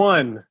 Living is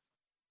One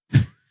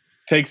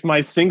takes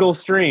my single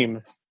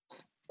stream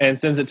and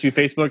sends it to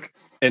Facebook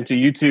and to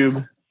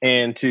YouTube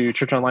and to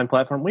Church Online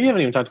platform. We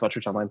haven't even talked about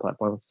Church Online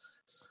platform.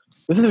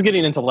 This is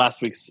getting into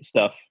last week's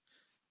stuff.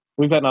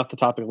 We've gotten off the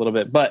topic a little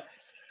bit, but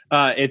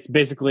it's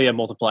basically a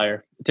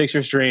multiplier. It takes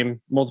your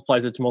stream,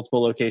 multiplies it to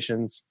multiple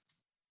locations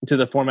into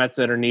the formats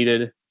that are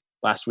needed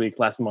last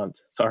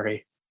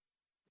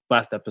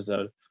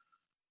episode.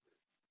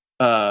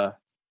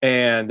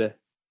 And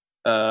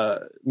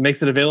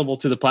makes it available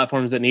to the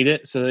platforms that need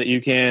it so that you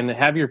can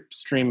have your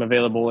stream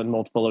available in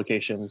multiple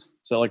locations.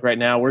 So like right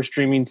now we're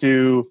streaming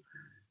to,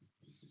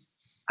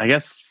 I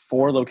guess,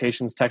 4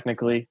 locations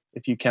technically,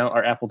 if you count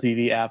our Apple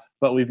TV app,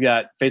 but we've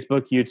got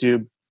Facebook,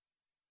 YouTube,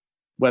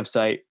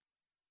 website,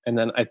 and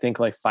then I think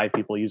like 5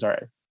 people use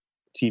our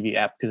TV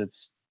app because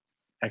it's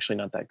actually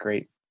not that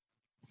great.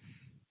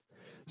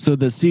 So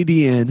the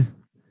CDN,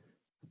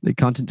 the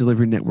Content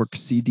Delivery Network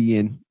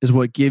CDN, is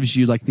what gives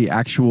you like the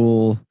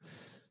actual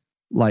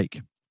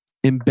like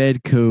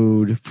embed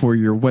code for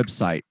your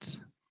website.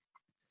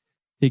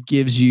 It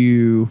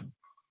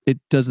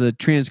does the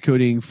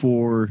transcoding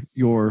for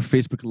your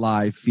Facebook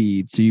Live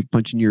feed. So you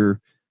punch in your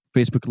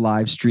Facebook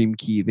Live stream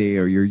key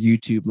there, your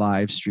YouTube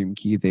Live stream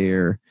key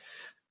there.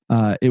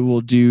 It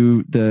will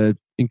do the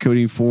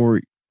encoding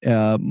for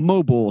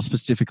mobile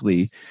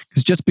specifically,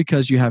 because just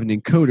because you have an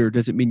encoder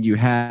doesn't mean you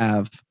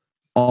have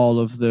all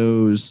of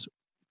those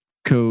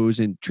codes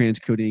and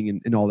transcoding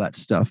and all that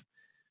stuff.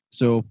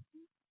 So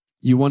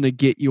you want to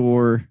get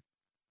your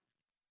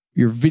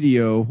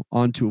video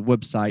onto a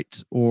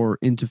website or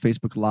into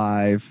Facebook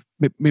Live.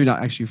 Maybe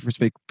not actually for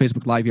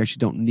Facebook Live. You actually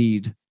don't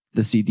need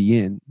the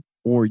CDN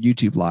or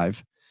YouTube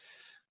Live.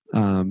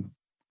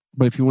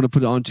 But if you want to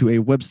put it onto a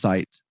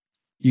website,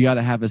 you got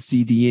to have a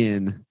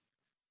CDN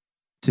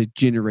to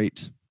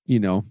generate,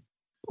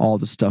 all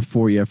the stuff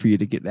for you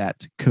to get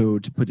that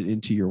code to put it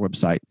into your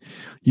website.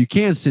 You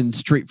can send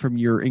straight from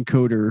your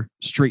encoder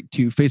straight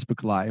to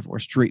Facebook Live or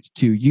straight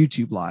to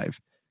YouTube Live.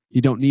 You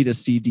don't need a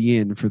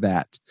CDN for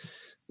that,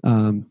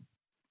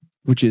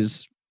 which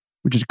is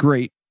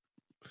great.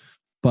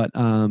 But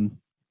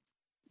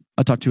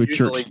I talked to a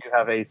church. Usually you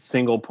have a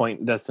single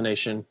point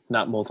destination,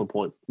 not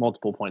multiple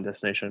point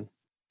destination.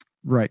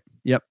 Right.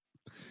 Yep.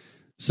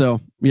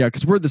 So yeah,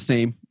 because we're the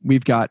same.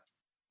 We've got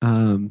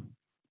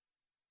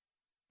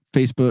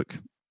Facebook,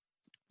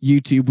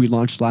 YouTube. We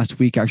launched last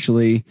week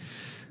actually.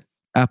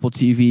 Apple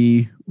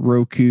TV,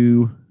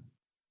 Roku,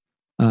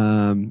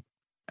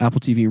 Apple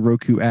TV and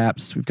Roku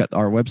apps. We've got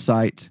our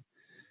website.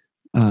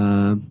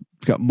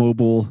 We've got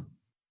mobile.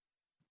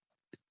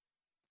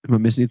 Am I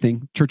missing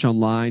anything? Church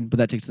Online, but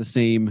that takes the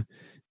same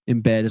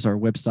embed as our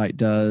website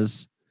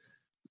does.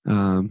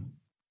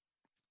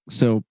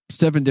 So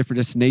 7 different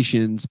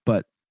destinations,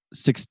 but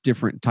 6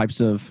 different types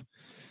of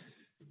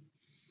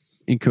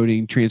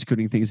encoding,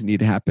 transcoding things that need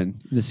to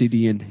happen. The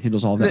CDN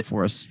handles all that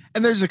for us.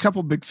 And there's a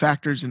couple big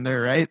factors in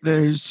there, right?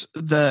 There's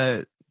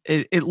the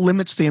it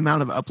limits the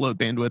amount of upload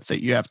bandwidth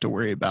that you have to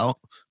worry about,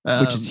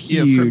 which is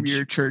huge from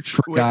your church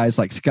for guys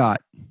like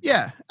Scott.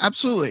 Yeah,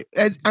 absolutely.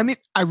 I mean,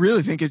 I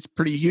really think it's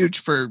pretty huge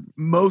for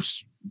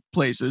most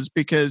places,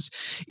 because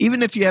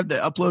even if you have the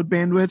upload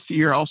bandwidth,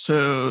 you're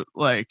also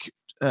like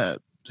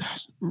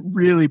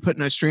really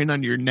putting a strain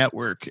on your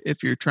network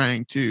if you're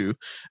trying to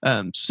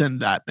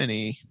send that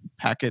many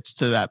packets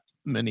to that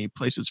many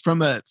places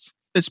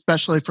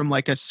especially from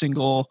like a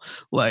single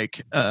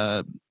like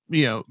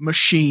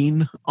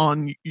machine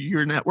on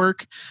your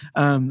network.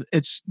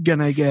 It's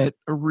gonna get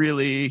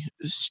really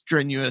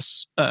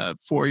strenuous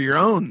for your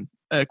own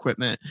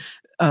equipment,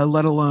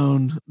 let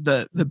alone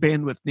the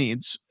bandwidth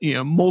needs,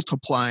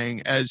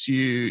 multiplying as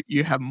you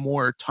have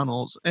more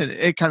tunnels. And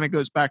it kind of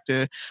goes back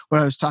to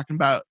what I was talking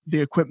about,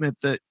 the equipment,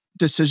 that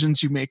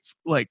decisions you make,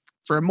 like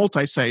for a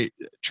multi-site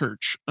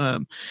church.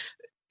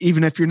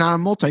 Even if you're not a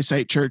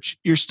multi-site church,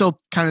 you're still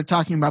kind of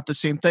talking about the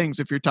same things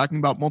if you're talking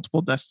about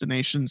multiple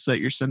destinations that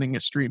you're sending a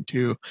stream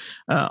to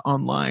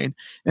online.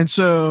 And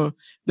so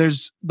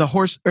there's the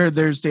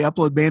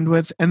upload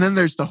bandwidth, and then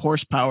there's the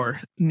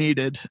horsepower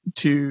needed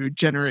to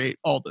generate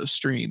all those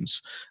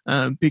streams,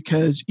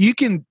 because you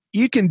can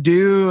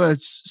do a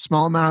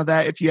small amount of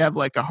that if you have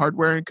like a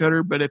hardware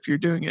encoder, but if you're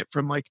doing it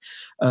from like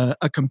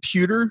a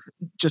computer,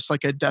 just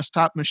like a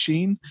desktop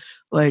machine,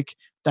 like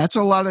that's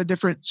a lot of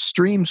different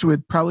streams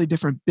with probably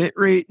different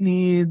bitrate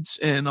needs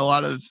and a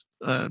lot of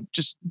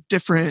just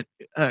different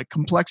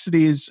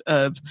complexities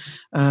of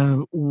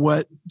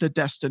what the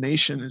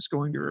destination is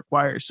going to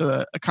require.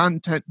 So a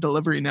content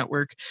delivery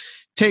network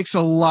takes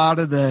a lot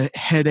of the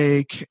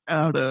headache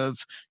out of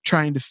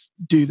trying to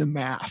do the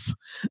math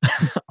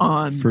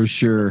on, for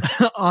sure,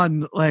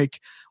 on like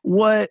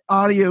what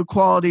audio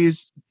quality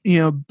is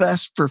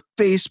best for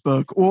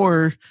Facebook,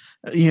 or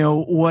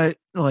what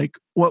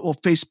will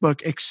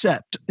Facebook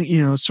accept,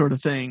 sort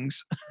of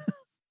things.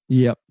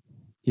 Yep.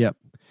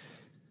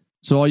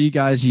 So all you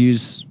guys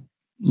use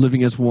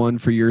Living as One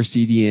for your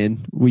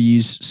CDN. We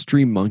use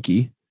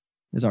StreamMonkey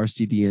as our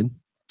CDN,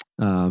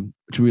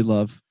 which we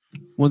love.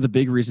 One of the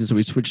big reasons that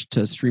we switched to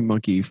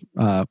StreamMonkey,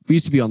 we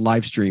used to be on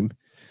Livestream,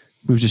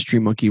 moved to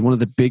StreamMonkey. One of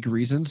the big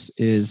reasons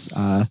is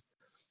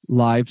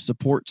live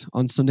support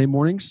on Sunday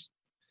mornings,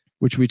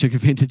 which we took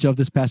advantage of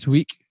this past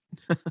week.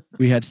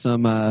 We had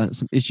some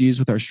issues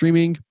with our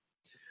streaming.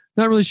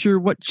 Not really sure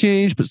what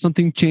changed, but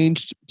something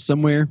changed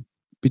somewhere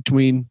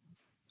between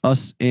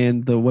us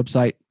and the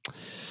website.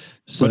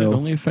 So but it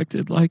only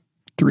affected like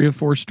 3 or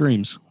 4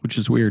 streams, which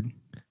is weird.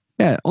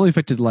 Yeah, it only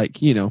affected like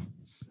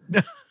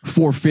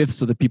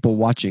 4/5 of the people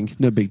watching.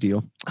 No big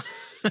deal.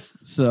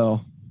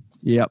 So,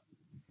 yep,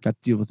 got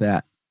to deal with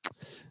that.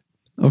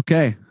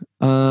 Okay.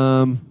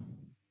 Are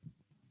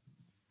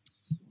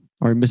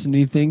we missing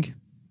anything?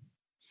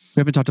 We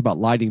haven't talked about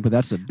lighting, but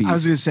that's a beast. I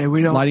was going to say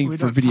lighting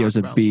for video is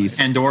a beast.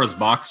 Pandora's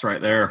box right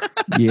there.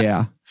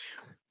 Yeah.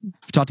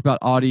 We talked about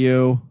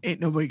audio. Ain't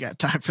nobody got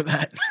time for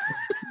that.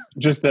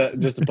 Just to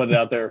put it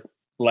out there,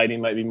 lighting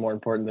might be more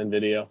important than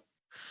video.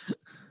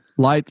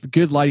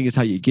 Good lighting is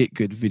how you get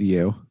good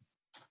video.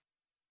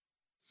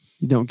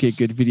 You don't get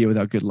good video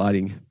without good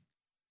lighting.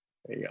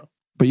 There you go.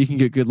 But you can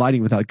get good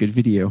lighting without good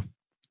video.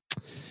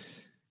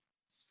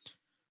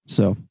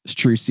 So it's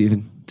true,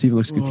 Stephen. Stephen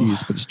looks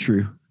confused, but it's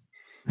true.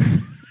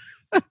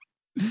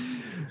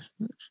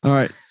 All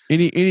right.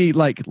 Any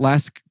like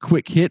last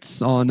quick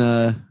hits on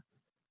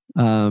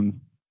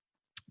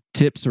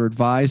tips or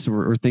advice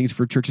or things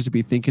for churches to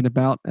be thinking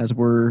about as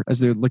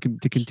they're looking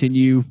to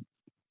continue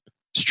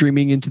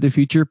streaming into the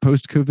future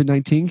post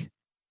COVID-19?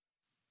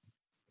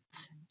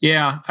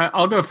 Yeah,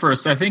 I'll go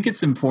first. I think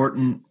it's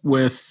important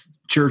with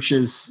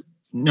churches,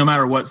 no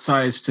matter what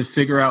size, to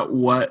figure out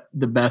what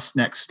the best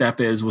next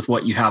step is with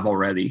what you have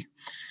already.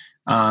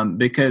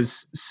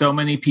 Because so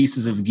many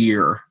pieces of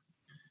gear,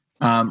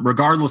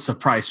 regardless of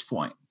price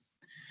point,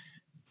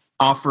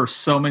 offer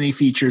so many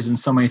features and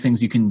so many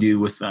things you can do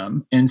with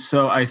them. And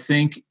so I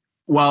think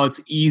while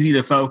it's easy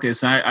to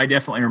focus, and I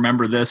definitely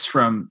remember this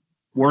from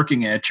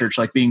working at a church,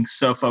 like being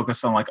so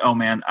focused on like, oh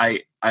man,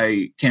 I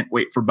can't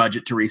wait for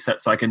budget to reset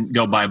so I can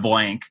go buy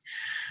blank.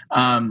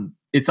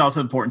 It's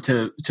also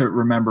important to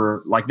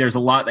remember, like, there's a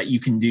lot that you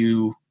can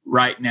do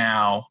right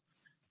now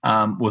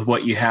with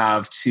what you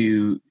have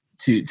to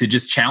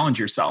just challenge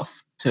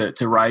yourself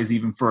to rise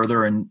even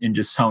further and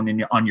just hone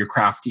in on your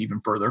craft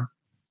even further.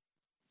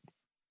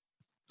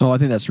 Oh, I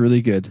think that's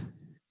really good.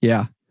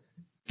 Yeah.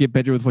 Get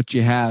better with what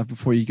you have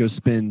before you go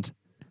spend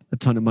a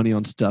ton of money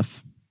on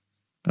stuff.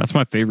 That's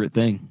my favorite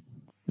thing,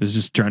 is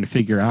just trying to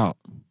figure out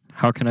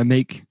how can I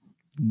make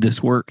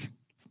this work.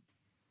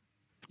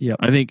 Yeah.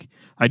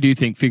 I do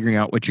think figuring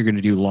out what you're going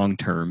to do long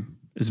term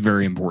is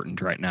very important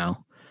right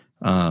now.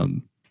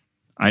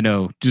 I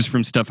know just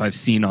from stuff I've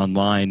seen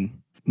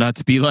online, not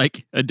to be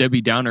like a Debbie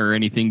Downer or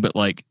anything, but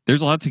like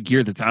there's lots of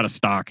gear that's out of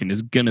stock and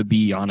is going to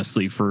be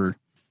honestly who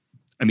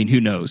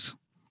knows?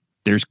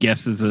 There's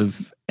guesses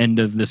of end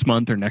of this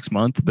month or next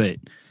month, but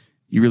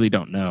you really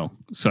don't know.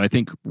 So I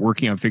think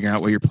working on figuring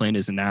out what your plan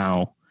is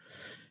now.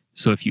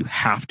 So if you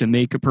have to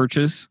make a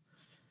purchase,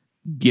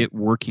 get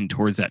working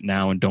towards that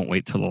now and don't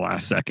wait till the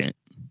last second.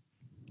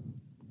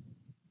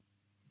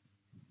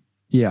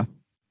 Yeah,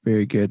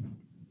 very good.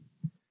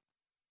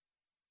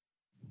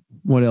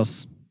 What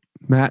else?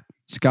 Matt,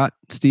 Scott,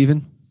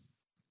 Steven?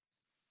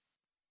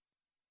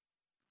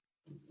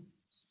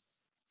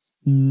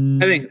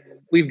 I think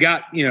we've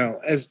got,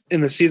 as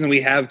in the season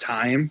we have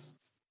time,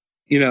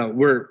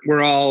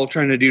 we're all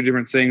trying to do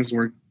different things.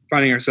 We're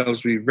finding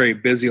ourselves to be very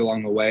busy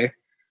along the way.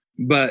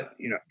 But,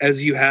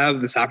 as you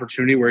have this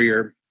opportunity where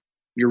your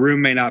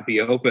room may not be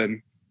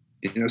open,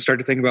 start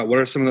to think about what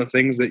are some of the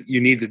things that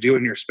you need to do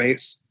in your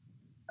space.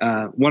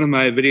 One of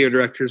my video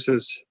directors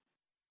has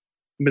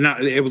been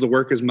not able to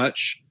work as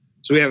much.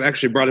 So we have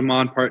actually brought him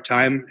on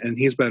part-time, and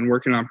he's been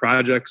working on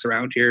projects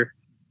around here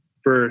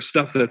for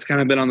stuff that's kind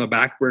of been on the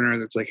back burner.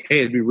 That's like, hey,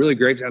 it'd be really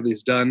great to have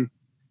these done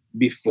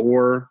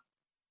before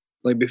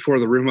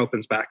the room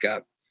opens back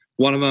up.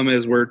 One of them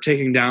is we're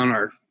taking down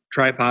our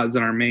tripods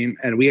and our main,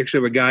 and we actually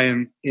have a guy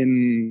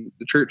in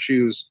the church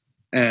who's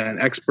an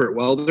expert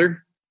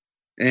welder.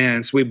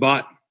 And so we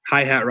bought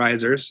hi-hat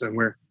risers,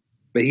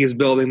 but he's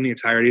building the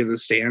entirety of the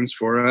stands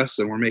for us,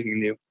 and we're making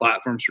new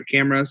platforms for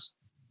cameras.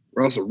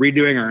 We're also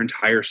redoing our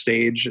entire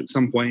stage at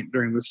some point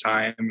during this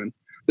time. And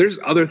there's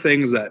other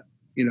things that,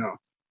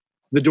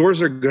 the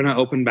doors are going to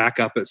open back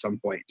up at some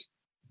point.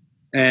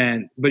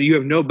 But you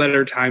have no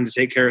better time to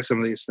take care of some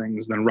of these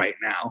things than right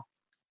now,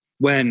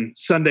 when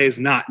Sunday's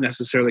not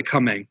necessarily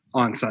coming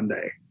on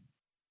Sunday.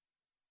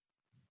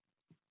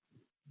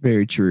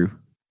 Very true.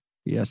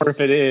 Yes. Or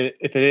if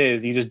it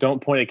is, you just don't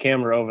point a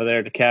camera over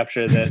there to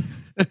capture that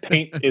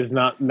paint is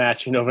not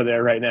matching over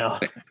there right now.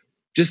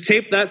 Just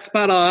tape that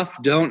spot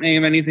off. Don't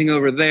aim anything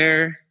over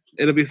there.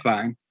 It'll be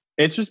fine.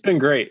 It's just been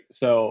great.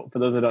 So for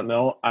those that don't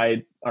know,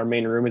 our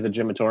main room is a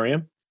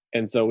gymatorium.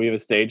 And so we have a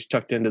stage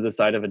tucked into the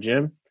side of a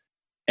gym.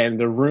 And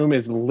the room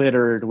is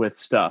littered with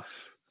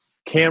stuff.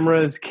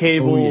 Cameras,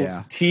 cables,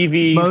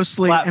 TV,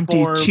 mostly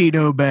platform, empty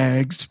Cheeto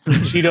bags.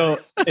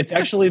 It's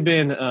actually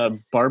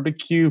been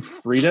barbecue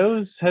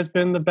Fritos has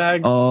been the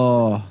bag.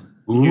 Oh,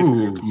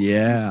 ooh,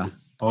 yeah.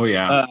 Oh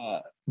yeah.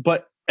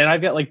 And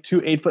I've got like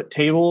 2 8-foot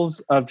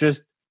tables of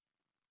if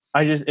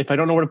I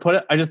don't know where to put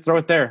it, I just throw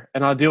it there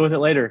and I'll deal with it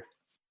later.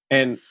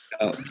 And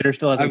there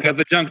still hasn't. I've got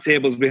the junk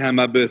tables behind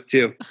my booth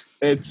too.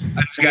 I just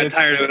got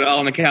tired of it all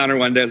on the counter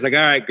one day. I was like, all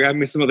right, grab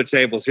me some other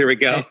tables. Here we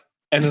go.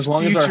 And as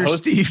long as our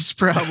host, Steve's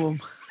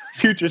problem.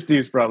 Future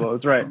Steve's problem.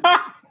 That's right.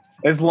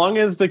 As long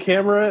as the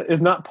camera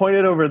is not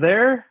pointed over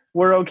there,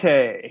 we're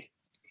okay.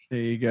 There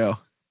you go.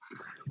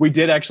 We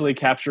did actually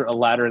capture a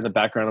ladder in the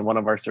background of one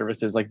of our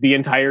services. Like the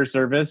entire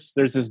service,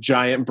 there's this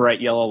giant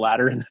bright yellow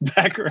ladder in the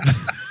background.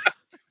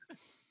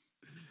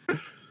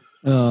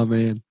 Oh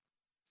man.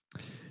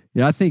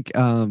 Yeah, I think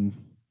my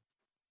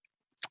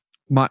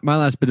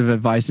last bit of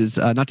advice is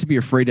not to be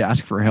afraid to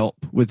ask for help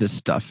with this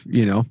stuff.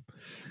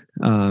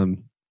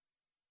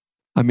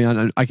 I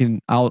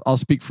mean, I'll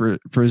speak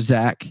for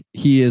Zach.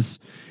 He's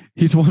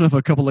one of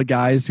a couple of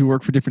guys who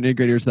work for different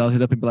integrators that I'll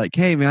hit up and be like,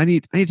 hey man, I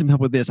need some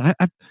help with this. I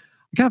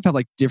kind of have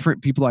like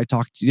different people I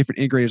talk to, different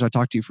integrators I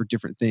talk to for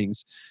different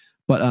things.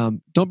 But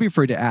don't be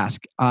afraid to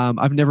ask.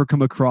 I've never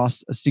come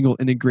across a single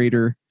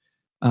integrator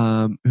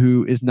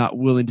who is not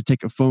willing to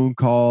take a phone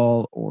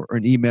call or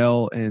an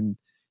email. And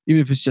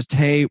even if it's just,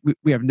 hey,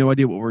 we have no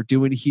idea what we're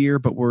doing here,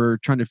 but we're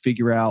trying to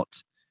figure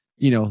out,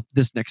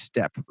 this next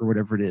step or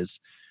whatever it is.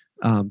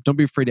 Don't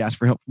be afraid to ask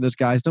for help from those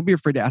guys. Don't be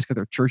afraid to ask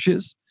other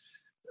churches.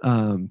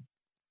 I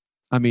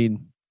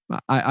mean,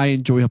 I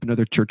enjoy helping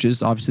other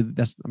churches. Obviously,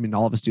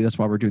 all of us do. That's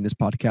why we're doing this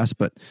podcast.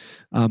 But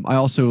I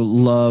also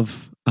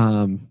love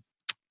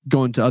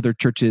going to other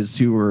churches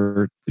who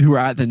are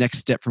at the next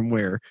step from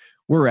where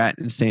we're at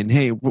and saying,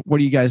 hey, what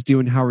are you guys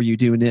doing? How are you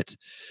doing it?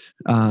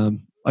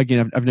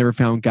 Again, I've never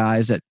found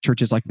guys at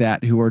churches like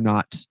that who are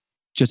not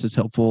just as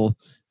helpful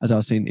as I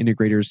was saying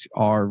integrators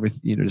are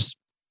with, just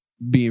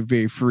being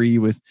very free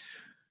with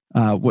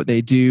what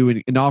they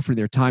do and offering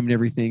their time and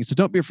everything. So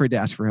don't be afraid to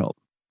ask for help.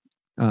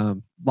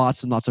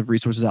 Lots and lots of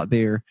resources out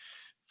there.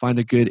 Find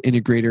a good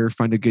integrator,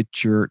 find a good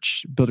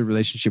church, build a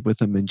relationship with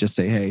them and just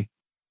say, hey,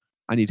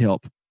 I need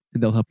help.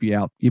 And they'll help you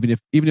out. Even if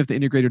the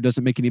integrator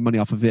doesn't make any money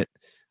off of it,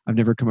 I've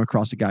never come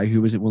across a guy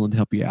who isn't willing to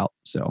help you out.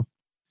 So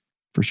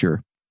for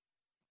sure.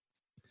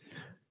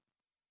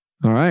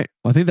 All right.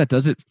 Well, I think that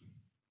does it.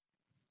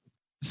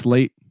 It's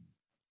late.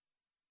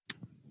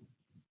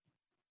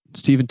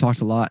 Steven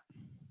talked a lot.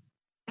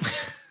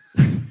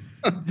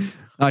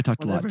 I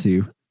talked a lot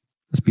too.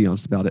 Let's be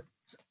honest about it.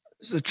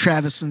 It's a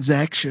Travis and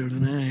Zach show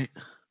tonight.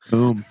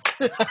 Boom.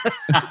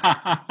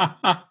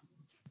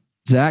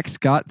 Zach,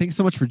 Scott, thanks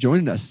so much for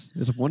joining us. It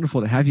was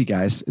wonderful to have you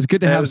guys. It's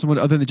good to have someone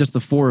other than just the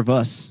four of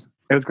us.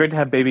 It was great to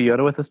have Baby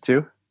Yoda with us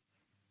too.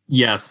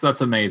 Yes,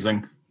 that's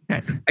amazing.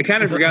 I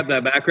kind of forgot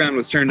that background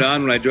was turned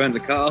on when I joined the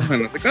call, and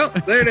I was like, oh,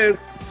 there it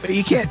is. But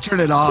you can't turn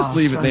it off. Just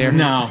leave it there.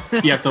 No,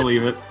 you have to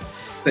leave it.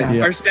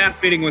 Yeah. Our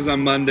staff meeting was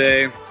on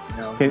Monday.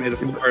 May the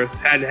 4th.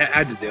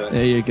 Had to do it.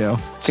 There you go.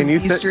 Can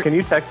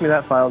you text me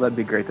that file? That'd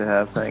be great to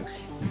have. Thanks.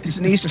 It's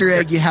an Easter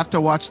egg you have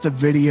to watch the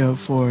video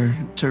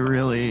to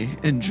really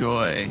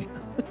enjoy.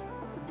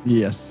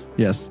 Yes.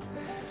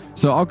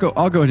 So I'll go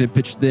ahead and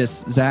pitch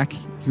this. Zach,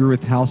 you're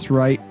with House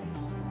Right.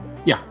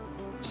 Yeah.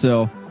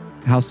 So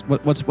what's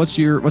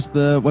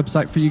the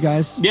website for you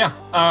guys? Yeah,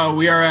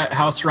 we are at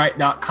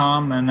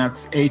houseright.com, and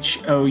that's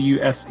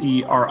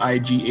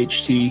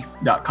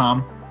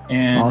HOUSERIGHT.com.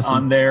 And Awesome.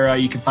 on there,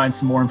 you can find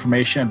some more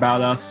information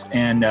about us.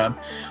 And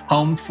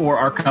home for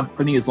our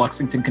company is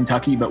Lexington,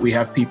 Kentucky, but we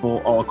have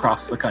people all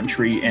across the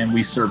country, and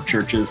we serve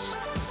churches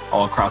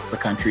all across the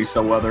country.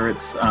 So whether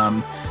it's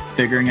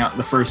figuring out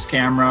the first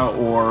camera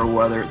or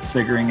whether it's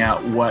figuring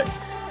out what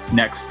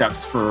next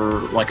steps for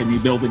like a new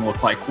building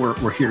look like,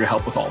 we're here to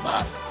help with all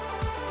that.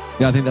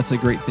 Yeah, I think that's a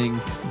great thing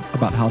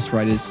about House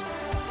Right is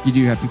you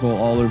do have people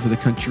all over the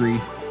country,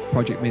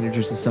 project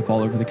managers and stuff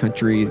all over the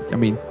country. I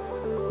mean,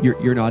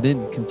 you're not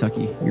in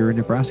Kentucky, you're in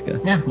Nebraska.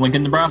 Yeah,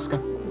 Lincoln,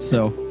 Nebraska.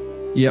 So,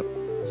 yep.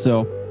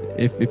 So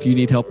if you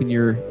need help in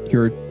your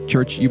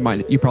church, you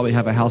probably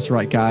have a House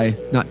Right guy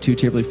not too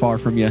terribly far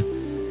from you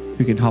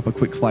who can hop a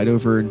quick flight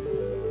over and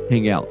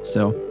hang out.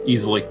 So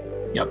Easily.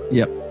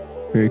 Yep.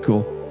 Very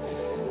cool.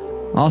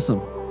 Awesome.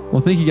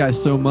 Well, thank you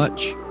guys so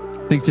much.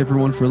 Thanks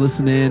everyone for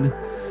listening.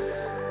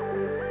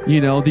 You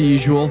know, the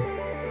usual.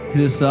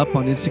 Hit us up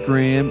on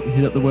Instagram,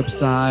 hit up the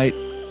website,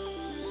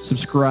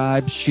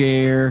 subscribe,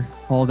 share,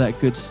 all that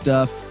good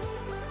stuff.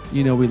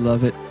 You know we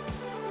love it.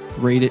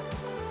 Rate it,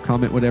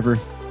 comment, whatever.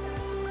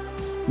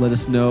 Let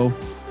us know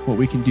what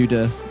we can do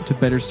to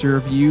better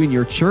serve you and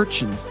your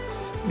church,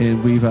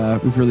 and we've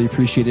really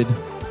appreciated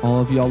all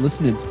of y'all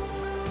listening.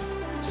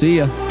 See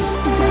ya.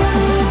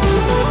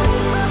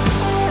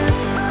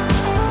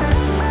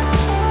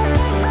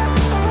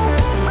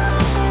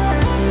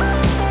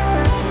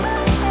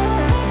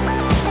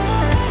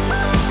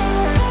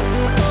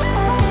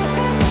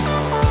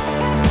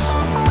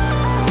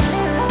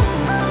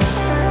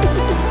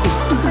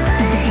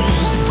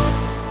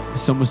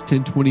 It's almost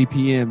 10:20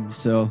 p.m.,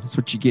 so that's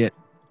what you get.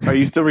 Are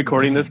you still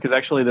recording this? Because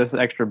actually, this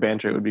extra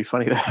banter would be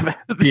funny to have.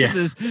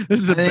 This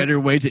is a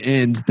better way to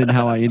end than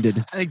how I ended.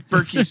 I think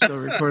Berkey's still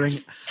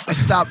recording. I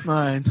stopped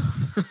mine.